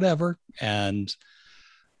like whatever. And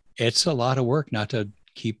it's a lot of work not to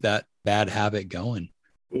keep that bad habit going.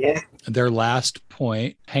 Yeah. Their last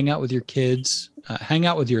point: hang out with your kids, hang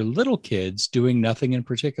out with your little kids, doing nothing in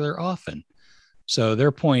particular often. So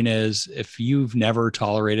their point is, if you've never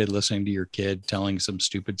tolerated listening to your kid telling some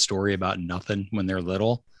stupid story about nothing when they're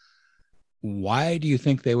little, why do you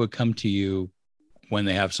think they would come to you when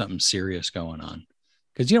they have something serious going on?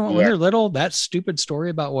 Because, you know, when they're little, that stupid story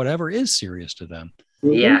about whatever is serious to them.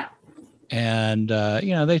 Yeah. And,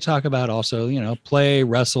 you know, they talk about also, you know, play,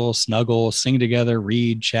 wrestle, snuggle, sing together,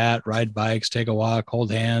 read, chat, ride bikes, take a walk,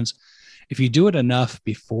 hold hands. If you do it enough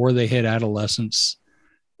before they hit adolescence,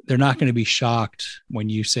 they're not going to be shocked when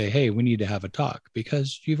you say, hey, we need to have a talk,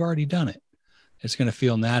 because you've already done it. It's going to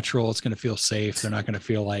feel natural. It's going to feel safe. They're not going to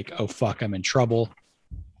feel like, oh, fuck, I'm in trouble.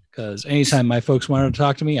 because anytime my folks wanted to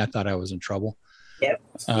talk to me, I thought I was in trouble. Yep.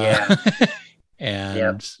 And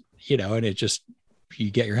and it just,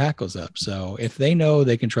 you get your hackles up. So if they know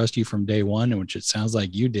they can trust you from day one, which it sounds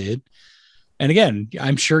like you did, and again,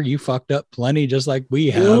 I'm sure you fucked up plenty, just like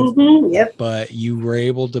we have. Yep. But you were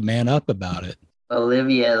able to man up about it.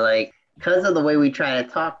 Olivia, like, because of the way we try to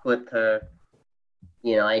talk with her,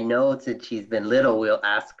 I know since she's been little, we'll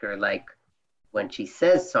ask her, like, when she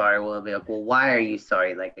says sorry, we'll be like, well, why are you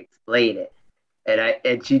sorry? Like, explain it.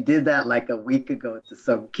 And she did that like a week ago to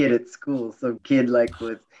some kid at school. Some kid like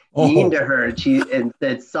was mean to her, and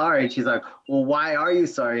said sorry. And she's like, well, why are you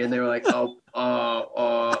sorry? And they were like, because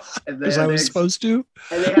I was supposed to.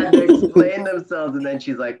 And they had to explain themselves. And then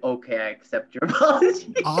she's like, okay, I accept your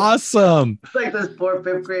apology. Awesome. Like this poor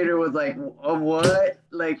fifth grader was like, what?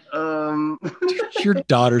 Like, Your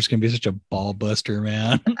daughter's gonna be such a ball buster,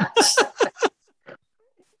 man.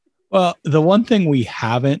 Well, the one thing we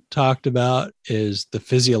haven't talked about is the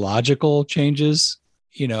physiological changes.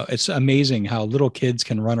 It's amazing how little kids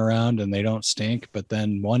can run around and they don't stink, but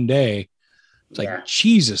then one day it's like,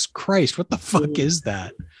 Jesus Christ, what the fuck is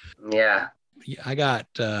that? Yeah. I got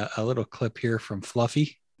a little clip here from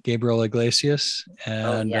Fluffy, Gabriel Iglesias.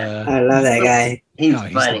 And I love that guy. He's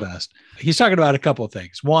the best. He's talking about a couple of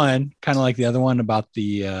things. One, kind of like the other one about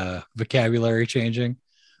the vocabulary changing,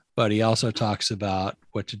 but he also talks about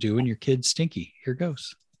what to do when your kid's stinky. Here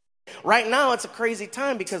goes. Right now, it's a crazy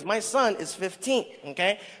time because my son is 15,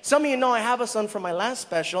 okay? Some of you know I have a son from my last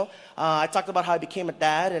special. I talked about how I became a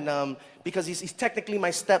dad, and because he's technically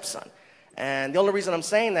my stepson. And the only reason I'm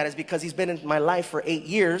saying that is because he's been in my life for 8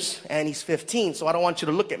 years, and he's 15, so I don't want you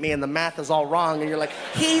to look at me and the math is all wrong, and you're like,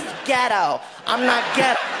 he's ghetto. I'm not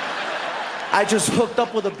ghetto. I just hooked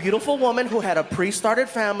up with a beautiful woman who had a pre-started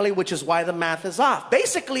family, which is why the math is off.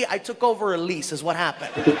 Basically, I took over a lease is what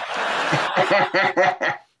happened.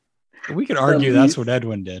 We could argue that's what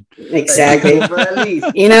Edwin did. Exactly.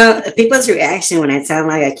 People's reaction when I tell them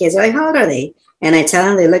I got kids, they're like, how old are they? And I tell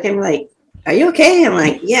them, they look at me like, are you okay? I'm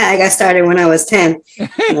like, yeah, I got started when I was 10.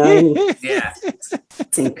 Yeah.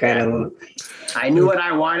 It's incredible. I knew what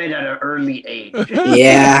I wanted at an early age.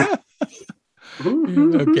 Yeah.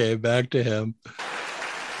 Okay, back to him.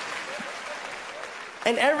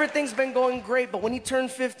 And everything's been going great, but when he turned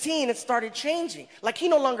 15, it started changing. Like, he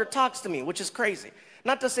no longer talks to me, which is crazy.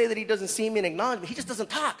 Not to say that he doesn't see me and acknowledge me, he just doesn't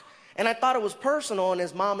talk. And I thought it was personal, and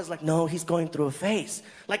his mom is like, no, he's going through a phase.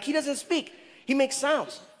 Like, he doesn't speak. He makes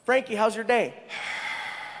sounds. Frankie, how's your day?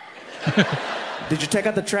 Did you take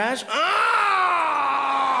out the trash?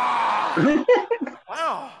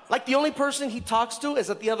 Wow. Like, the only person he talks to is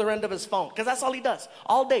at the other end of his phone, because that's all he does.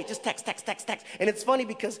 All day, just text. And it's funny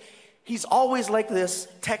because he's always like this,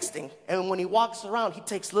 texting. And when he walks around, he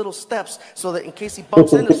takes little steps so that in case he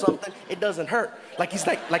bumps into something, it doesn't hurt. Like he's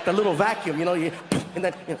like the little vacuum, and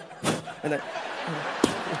then.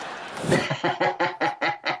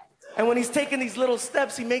 And when he's taking these little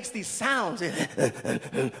steps, he makes these sounds. And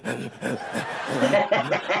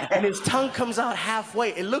his tongue comes out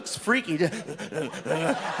halfway. It looks freaky.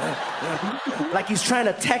 Like he's trying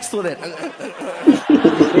to text with it.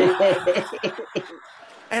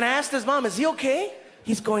 And I asked his mom, is he okay?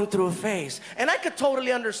 He's going through a phase. And I could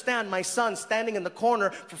totally understand my son standing in the corner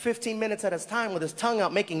for 15 minutes at a time with his tongue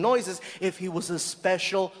out making noises if he was a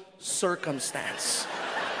special circumstance.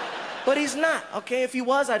 But he's not, okay? If he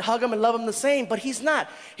was, I'd hug him and love him the same, but he's not.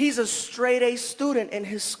 He's a straight A student in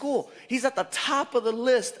his school. He's at the top of the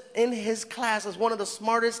list in his class as one of the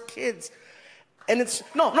smartest kids. And it's,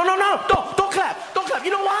 no, don't clap. You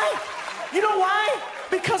know why?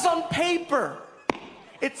 Because on paper,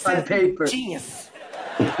 it says genius.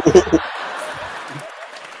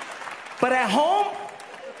 But at home,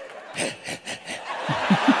 it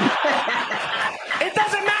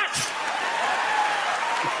doesn't match.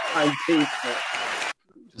 On paper.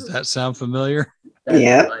 Does that sound familiar?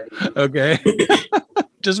 Yeah. Okay.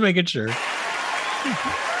 Just making sure.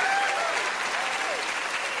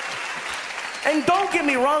 And don't get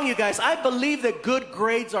me wrong, you guys. I believe that good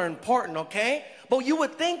grades are important, okay? But you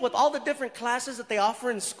would think with all the different classes that they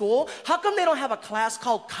offer in school, how come they don't have a class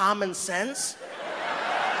called Common Sense?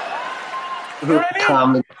 You know what I mean?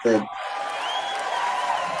 Common sense.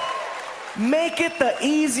 Make it the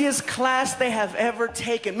easiest class they have ever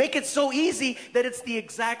taken. Make it so easy that it's the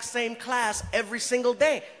exact same class every single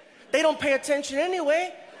day. They don't pay attention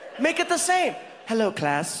anyway. Make it the same. Hello,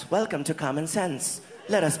 class. Welcome to Common Sense.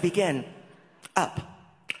 Let us begin. Up,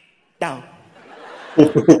 down,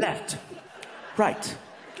 left, right,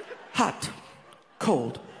 hot,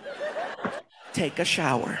 cold. Take a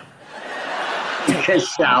shower. Take a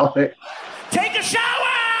shower. Take a shower!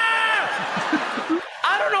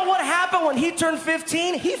 I don't know what happened when he turned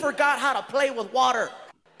 15. He forgot how to play with water.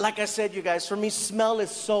 Like I said, you guys, for me, smell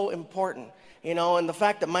is so important. You know, and the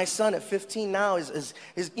fact that my son at 15 now is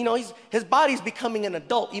you know, his body's becoming an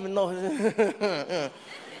adult, even though. And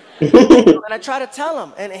I try to tell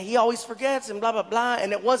him, and he always forgets and blah, blah, blah.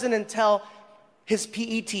 And it wasn't until his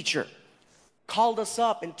PE teacher called us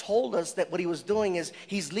up and told us that what he was doing is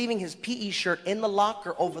he's leaving his PE shirt in the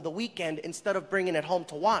locker over the weekend instead of bringing it home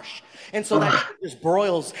to wash. And so that just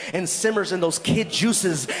broils and simmers in those kid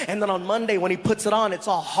juices. And then on Monday when he puts it on, it's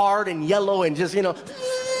all hard and yellow and just, you know,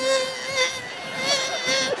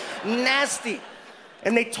 nasty.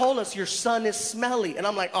 And they told us, your son is smelly. And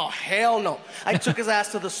I'm like, oh, hell no. I took his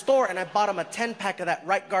ass to the store and I bought him a 10-pack of that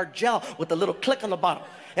Right Guard gel with a little click on the bottom.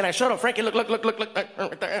 And I showed him, Frankie, look.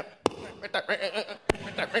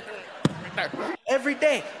 Every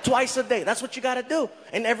day, twice a day. That's what you got to do.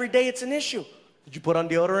 And every day it's an issue. Did you put on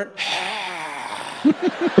deodorant?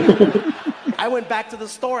 I went back to the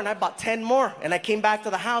store and I bought 10 more. And I came back to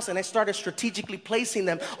the house and I started strategically placing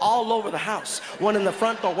them all over the house. One in the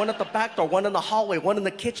front door, one at the back door, one in the hallway, one in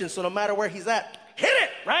the kitchen. So no matter where he's at, hit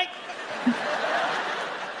it, right?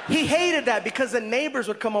 He hated that because the neighbors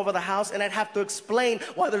would come over the house and I'd have to explain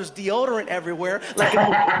why there's deodorant everywhere, like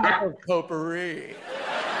potpourri.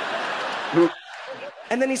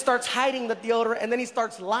 And then he starts hiding the deodorant and then he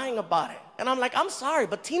starts lying about it. And I'm like, I'm sorry,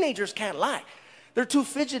 but teenagers can't lie. They're too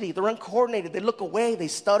fidgety, they're uncoordinated, they look away, they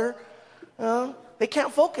stutter. They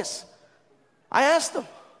can't focus. I asked them,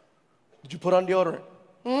 did you put on deodorant?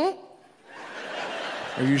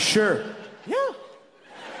 Are you sure? Yeah.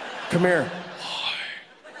 Come here.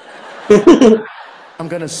 I'm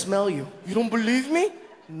gonna smell you. You don't believe me?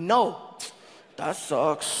 No. That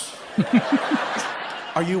sucks.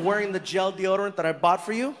 Are you wearing the gel deodorant that I bought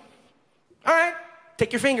for you? All right.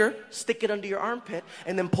 Take your finger, stick it under your armpit,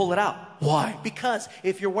 and then pull it out. Why? Because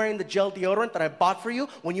if you're wearing the gel deodorant that I bought for you,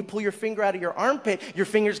 when you pull your finger out of your armpit, your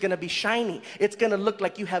finger's gonna be shiny. It's gonna look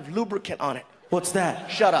like you have lubricant on it. What's that?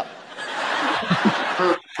 Shut up.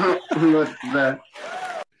 What's that?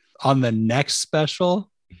 On the next special,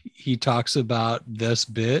 he talks about this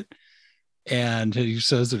bit, and he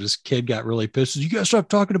says that his kid got really pissed. You gotta stop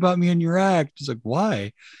talking about me in your act. He's like,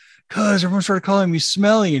 why? Because everyone started calling me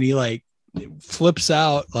smelly, and he like flips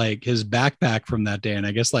out like his backpack from that day, and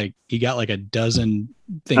I guess like he got like a dozen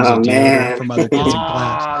things of deodorant from other kids in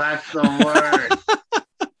class. Oh, that's the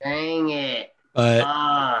worst. Dang it.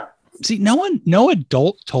 But see, no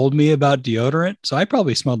adult told me about deodorant, so I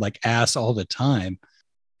probably smelled like ass all the time.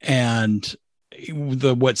 And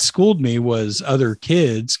what schooled me was other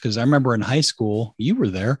kids, because I remember in high school, you were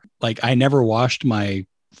there. Like I never washed my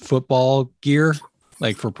football gear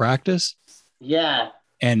like for practice. Yeah.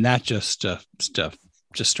 And that stuff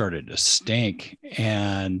just started to stink.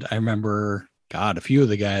 And I remember, God, a few of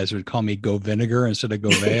the guys would call me Go Vinegar instead of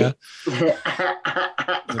Govea.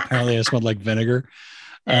 Apparently I smelled like vinegar.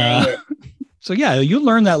 So yeah, you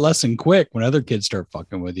learn that lesson quick when other kids start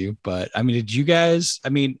fucking with you. But I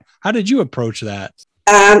mean, how did you approach that?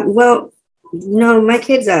 Well, no, my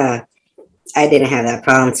kids, I didn't have that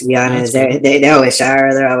problem, to be honest. They always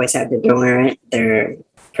shower. They always have their deodorant, their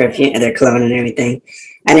perfume, their cologne and everything.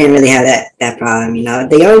 I didn't really have that problem, you know.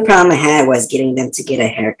 The only problem I had was getting them to get a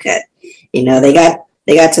haircut. You know, they got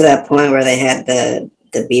to that point where they had the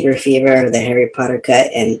Bieber fever, or the Harry Potter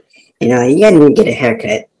cut, and you know, you didn't even get a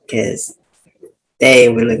haircut because they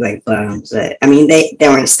would look like bums. But I mean, they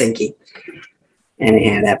weren't stinky. I didn't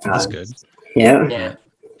have that problem. That's good. Yeah.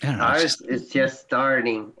 Ours is just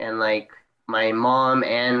starting, and like my mom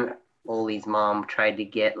and Oli's mom tried to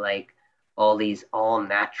get like all these all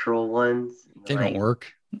natural ones. They like, don't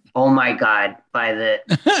work. Oh my God. By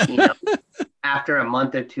the, after a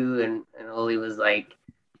month or two, and Oli was like,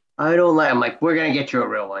 I don't like, I'm like, we're going to get you a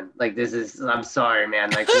real one. Like, I'm sorry,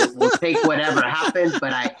 man. Like, we'll take whatever happens,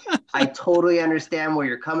 but I totally understand where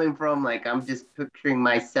you're coming from. Like, I'm just picturing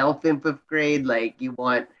myself in 5th grade. Like, you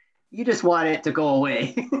just want it to go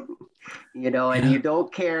away, and you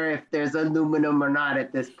don't care if there's aluminum or not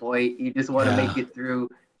at this point. You just want to make it through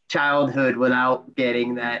childhood without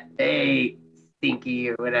getting that, hey, stinky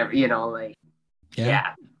or whatever, like.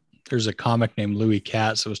 Yeah. There's a comic named Louis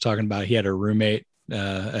Katz that was talking about, he had a roommate,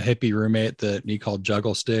 a hippie roommate that he called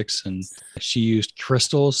Juggle Sticks, and she used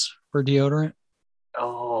crystals for deodorant.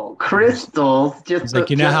 Oh, crystals! Just like,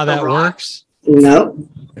 you know how that works? No,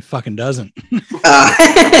 it fucking doesn't.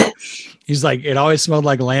 He's like, it always smelled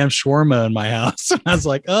like lamb shawarma in my house. And I was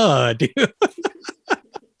like, oh, dude.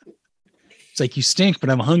 It's like, you stink, but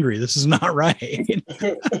I'm hungry. This is not right.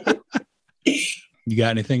 You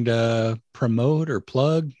got anything to promote or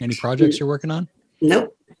plug? Any projects you're working on?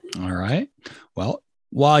 Nope. All right. Well,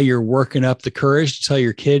 While you're working up the courage to tell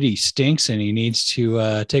your kid he stinks and he needs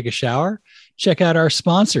to take a shower, check out our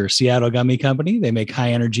sponsor, Seattle Gummy Company. They make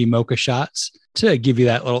high energy mocha shots to give you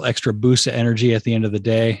that little extra boost of energy at the end of the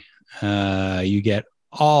day. You get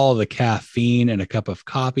all the caffeine in a cup of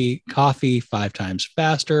coffee 5 times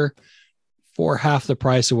faster for half the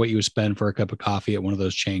price of what you would spend for a cup of coffee at one of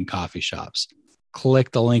those chain coffee shops.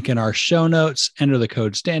 Click the link in our show notes, enter the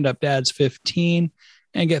code StandUpDads15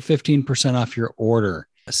 and get 15% off your order.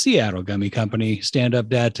 A Seattle Gummy Company, Stand Up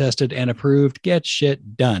Dad tested and approved. Get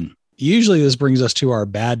shit done. Usually this brings us to our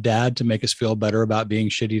bad dad to make us feel better about being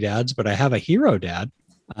shitty dads, but I have a hero dad.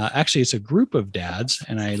 Actually, it's a group of dads,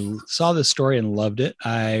 and I saw this story and loved it.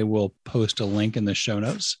 I will post a link in the show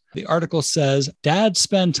notes. The article says, dads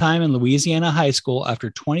spend time in Louisiana high school after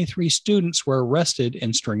 23 students were arrested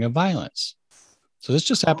in string of violence. So this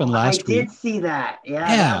just happened last week. I did see that.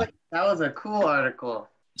 Yeah. That was a cool article.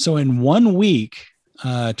 So in 1 week,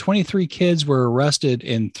 23 kids were arrested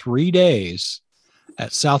in 3 days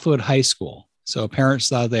at Southwood High School. So parents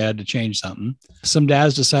thought they had to change something. Some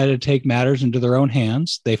dads decided to take matters into their own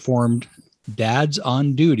hands. They formed Dads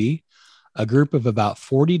on Duty, a group of about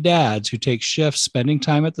 40 dads who take shifts spending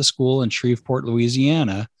time at the school in Shreveport,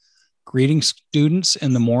 Louisiana, greeting students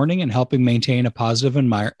in the morning and helping maintain a positive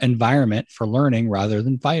environment for learning rather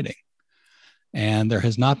than fighting. And there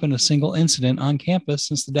has not been a single incident on campus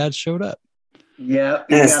since the dads showed up. Yep.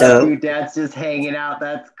 You got a few dads just hanging out.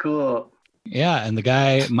 That's cool. Yeah. And the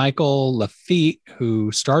guy, Michael Lafitte,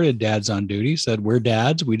 who started Dads on Duty, said, we're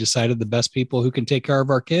dads. We decided the best people who can take care of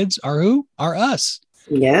our kids are who? Are us.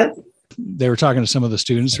 Yeah. They were talking to some of the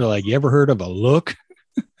students. They're like, you ever heard of a look?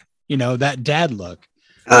 That dad look.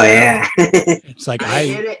 Oh, yeah. It's like I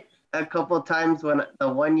did it a couple of times when the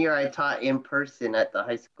 1 year I taught in person at the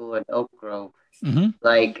high school in Oak Grove. Mm-hmm.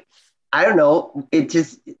 Like, I don't know, it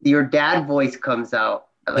just, your dad voice comes out.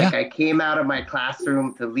 Like, I came out of my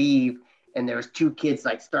classroom to leave, and there was 2 kids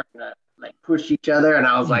like starting to like push each other, and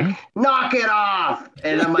I was like, knock it off.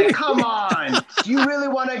 And I'm like, come on, do you really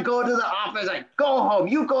want to go to the office? Like, go home,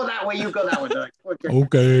 you go that way, you go that way. They're like,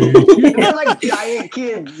 okay. And they're like giant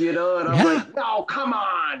kids, and I'm like, no, come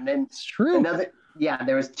on. And it's true.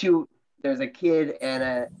 There's a kid and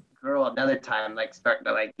a girl another time like starting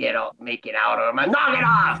to like make it out, or I'm like, knock it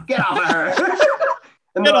off, get off of her.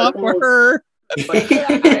 And get off of her. Like,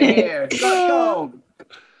 get out of here, let's go.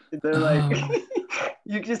 They're like,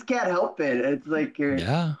 you just can't help it. It's like you're.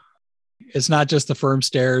 Yeah. It's not just the firm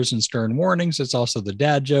stares and stern warnings. It's also the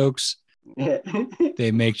dad jokes. Yeah.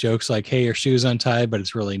 They make jokes like, hey, your shoe's untied, but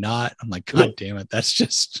it's really not. I'm like, God damn it. That's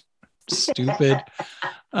just stupid.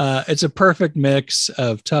 It's a perfect mix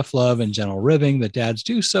of tough love and gentle ribbing that dads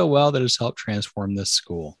do so well that has helped transform this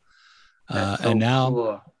school. And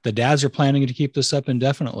now the dads are planning to keep this up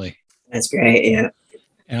indefinitely. That's great. Yeah.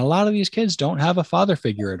 And a lot of these kids don't have a father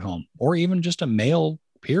figure at home or even just a male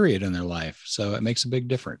period in their life. So it makes a big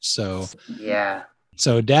difference. So, yeah.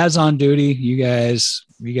 So Dads on Duty, you guys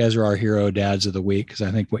are our hero dads of the week, because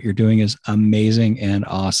I think what you're doing is amazing and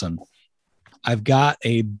awesome. I've got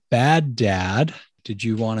a bad dad. Did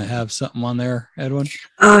you want to have something on there, Edwin?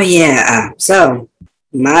 Oh, yeah. So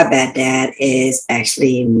my bad dad is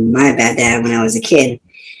actually my bad dad when I was a kid.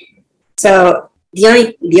 So the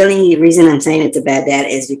only reason I'm saying it's a bad dad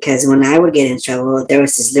is because when I would get in trouble, there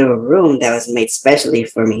was this little room that was made specially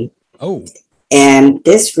for me. Oh. And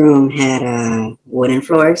this room had wooden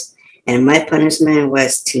floors, and my punishment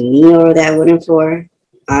was to kneel over that wooden floor,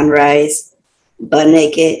 on rise, butt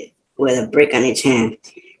naked, with a brick on each hand.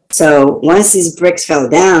 So once these bricks fell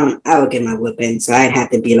down, I would get my whipping. So I'd have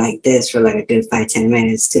to be like this for like a good 5-10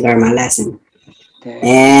 minutes to learn my lesson. Damn.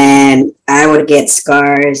 And I would get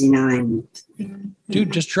scars, and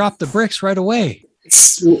dude, just drop the bricks right away.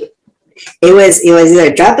 It was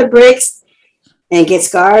either drop the bricks and get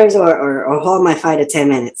scars or hold my 5 to 10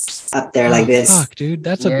 minutes up there like this. Fuck, dude,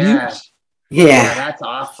 that's abuse. Yeah, that's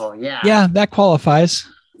awful. Yeah, that qualifies.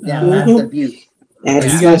 Yeah, that's abuse. Are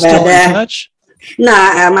you guys still in touch? No,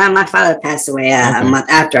 my father passed away a month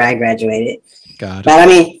after I graduated. Got it. But I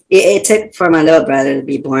mean, it took for my little brother to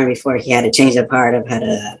be born before he had to change the part of how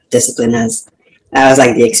to discipline us. I was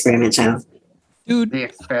like the experiment child. Dude. The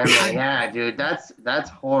experiment, yeah, dude. That's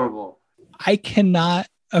horrible. I cannot.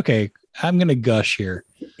 Okay, I'm gonna gush here.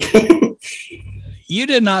 You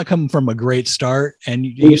did not come from a great start, and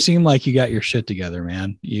you seem like you got your shit together,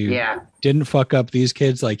 man. You didn't fuck up these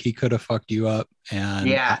kids like he could have fucked you up.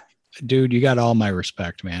 And dude, you got all my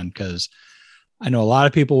respect, man, because I know a lot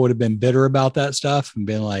of people would have been bitter about that stuff and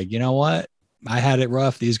been like, you know what? I had it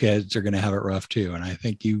rough. These guys are going to have it rough too. And I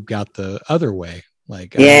think you got the other way.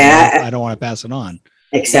 Like, I don't want to pass it on.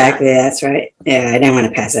 Exactly. That's right. Yeah, I didn't want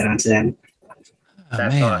to pass that on to them. Oh,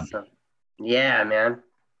 That's man, awesome. Yeah, man.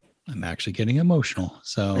 I'm actually getting emotional.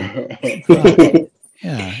 So,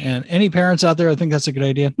 yeah. And any parents out there, I think that's a good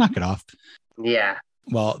idea. Knock it off. Yeah.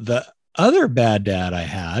 Well, the other bad dad I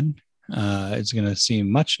had, it's going to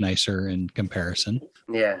seem much nicer in comparison.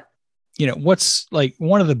 Yeah. You know, what's like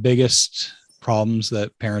one of the biggest problems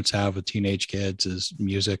that parents have with teenage kids is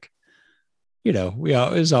music. You know, we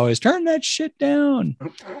always turn that shit down.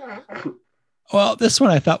 Well, this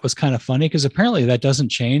one I thought was kind of funny because apparently that doesn't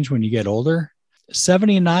change when you get older.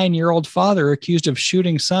 79-year-old father accused of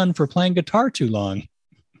shooting son for playing guitar too long.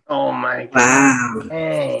 Oh my God. Wow.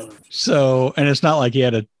 Dang. So, and it's not like he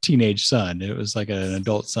had a teenage son. It was like an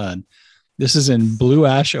adult son. This is in Blue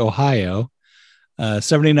Ash, Ohio. A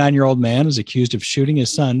 79-year-old man is accused of shooting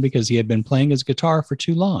his son because he had been playing his guitar for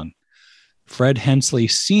too long. Fred Hensley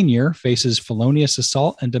Sr. faces felonious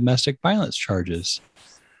assault and domestic violence charges.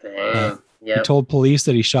 Dang. He Yep. told police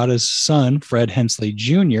that he shot his son, Fred Hensley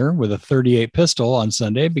Jr., with a .38 pistol on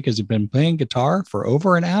Sunday because he'd been playing guitar for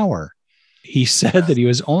over an hour. He said that he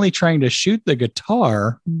was only trying to shoot the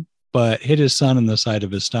guitar, but hit his son in the side of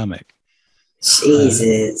his stomach.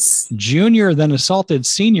 Jesus. Junior then assaulted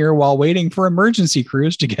Senior while waiting for emergency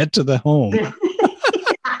crews to get to the home.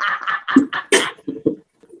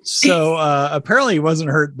 So apparently he wasn't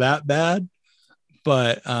hurt that bad,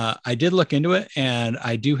 but I did look into it, and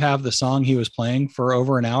I do have the song he was playing for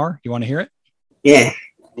over an hour. You want to hear it? Yeah.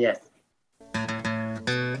 Yes.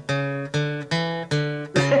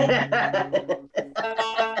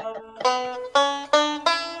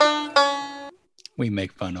 We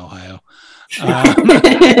make fun, Ohio.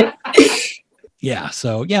 Yeah.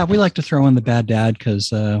 So yeah, we like to throw in the bad dad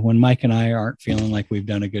because when Mike and I aren't feeling like we've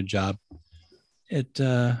done a good job, it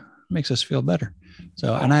makes us feel better.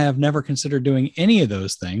 So, and I have never considered doing any of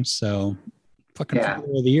those things. So fucking father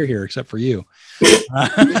of the year here, except for you.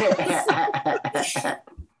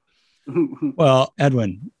 Well,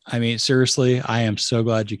 Edwin, I mean, seriously, I am so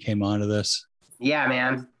glad you came on to this. Yeah,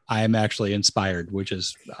 man. I am actually inspired, which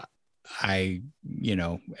is,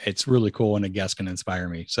 it's really cool when a guest can inspire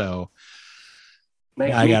me. So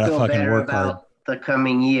Makes I me gotta feel fucking better work hard. about the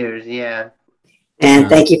coming years. Yeah. And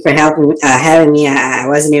thank you for having me. I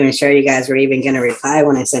wasn't even sure you guys were even going to reply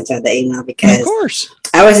when I sent out the email because of course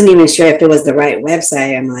I wasn't even sure if it was the right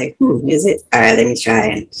website. I'm like, is it? All right, let me try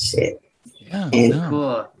and shit. Yeah. And No.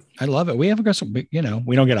 Cool. I love it. We haven't got some, we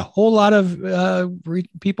don't get a whole lot of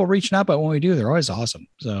people reaching out, but when we do, they're always awesome.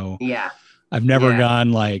 So Yeah. I've never Yeah.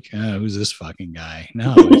 gone like, who's this fucking guy?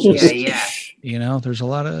 No, it's just, Yeah. there's a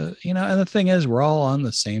lot of, and the thing is, we're all on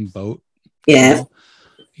the same boat. Yeah.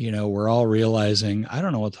 We're all realizing, I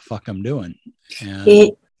don't know what the fuck I'm doing.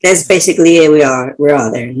 And That's basically it. We're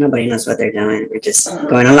all there. Nobody knows what they're doing. We're just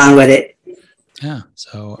going along with it. yeah.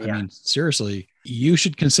 So, Yeah. I mean, seriously, you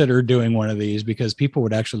should consider doing one of these because people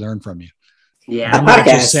would actually learn from you. Yeah. I'm not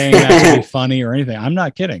Podcast. just saying that to be funny or anything. I'm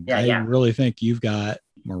not kidding. Yeah, I yeah. really think you've got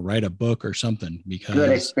or write a book or something because Good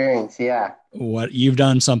experience. Yeah. what you've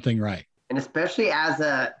done something right. And especially as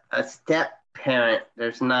a step parent,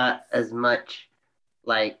 there's not as much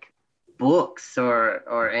like books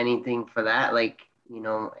or anything for that. Like,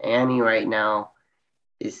 Annie right now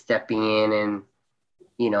is stepping in and,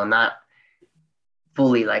 not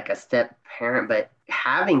fully like a step parent, but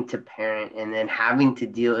having to parent and then having to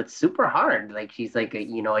deal, it's super hard. Like she's like, a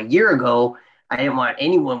year ago, I didn't want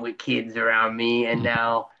anyone with kids around me. And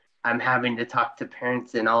now I'm having to talk to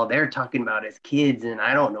parents and all they're talking about is kids. And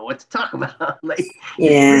I don't know what to talk about. Like,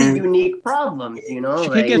 it's pretty unique problems, She like,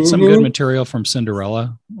 could get some good material from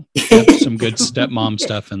Cinderella. Have some good stepmom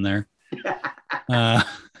stuff in there.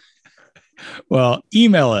 Well,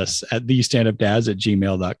 email us at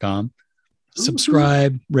thestandupdads@gmail.com.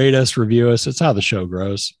 Subscribe, rate us, review us. It's how the show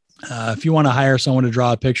grows. If you want to hire someone to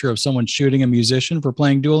draw a picture of someone shooting a musician for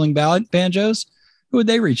playing dueling banjos, who would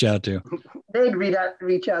they reach out to? They'd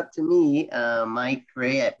reach out to me, Mike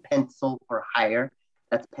Gray at Pencil for Hire.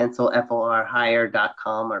 That's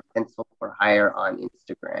pencilforhire.com or Pencil for Hire on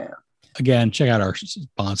Instagram. Again, check out our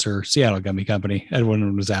sponsor, Seattle Gummy Company.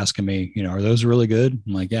 Edwin was asking me, are those really good?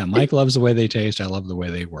 I'm like, yeah, Mike loves the way they taste. I love the way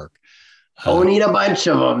they work. Don't eat a bunch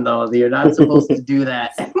of them, though. You're not supposed to do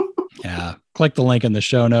that. Yeah. Click the link in the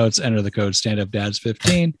show notes, enter the code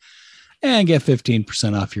StandUpDads15, and get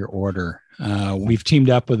 15% off your order. We've teamed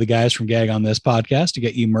up with the guys from Gag on This podcast to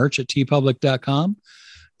get you merch at tpublic.com.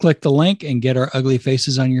 Click the link and get our ugly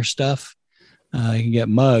faces on your stuff. You can get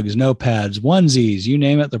mugs, notepads, onesies, you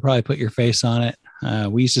name it. They'll probably put your face on it.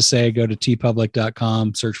 We used to say go to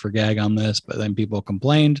tpublic.com, search for Gag on This, but then people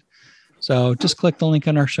complained. So just click the link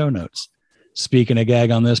in our show notes. Speaking of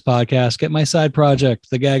Gag on This Podcast, get my side project,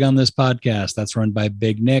 The Gag on This Podcast. That's run by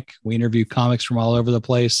Big Nick. We interview comics from all over the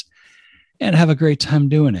place and have a great time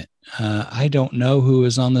doing it. I don't know who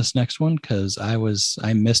is on this next one because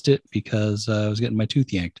I missed it because I was getting my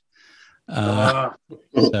tooth yanked.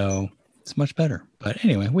 So it's much better. But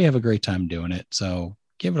anyway, we have a great time doing it. So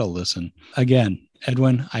give it a listen. Again,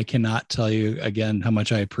 Edwin, I cannot tell you again how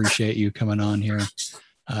much I appreciate you coming on here.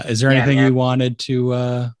 Is there anything you wanted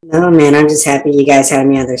to? No, man, I'm just happy you guys had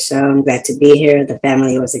me on the show. I'm glad to be here. The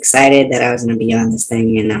family was excited that I was going to be on this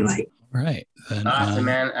thing. And I'm like, right. Then, awesome,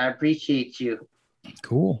 man. I appreciate you.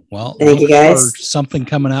 Cool. Well, thank you guys. For something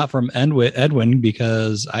coming out from Edwin,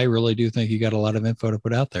 because I really do think you got a lot of info to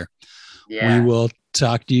put out there. Yeah. We will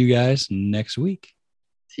talk to you guys next week.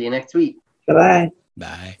 See you next week. Bye-bye.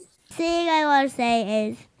 Bye. Thing I want to say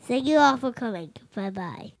is thank you all for coming.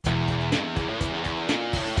 Bye-bye.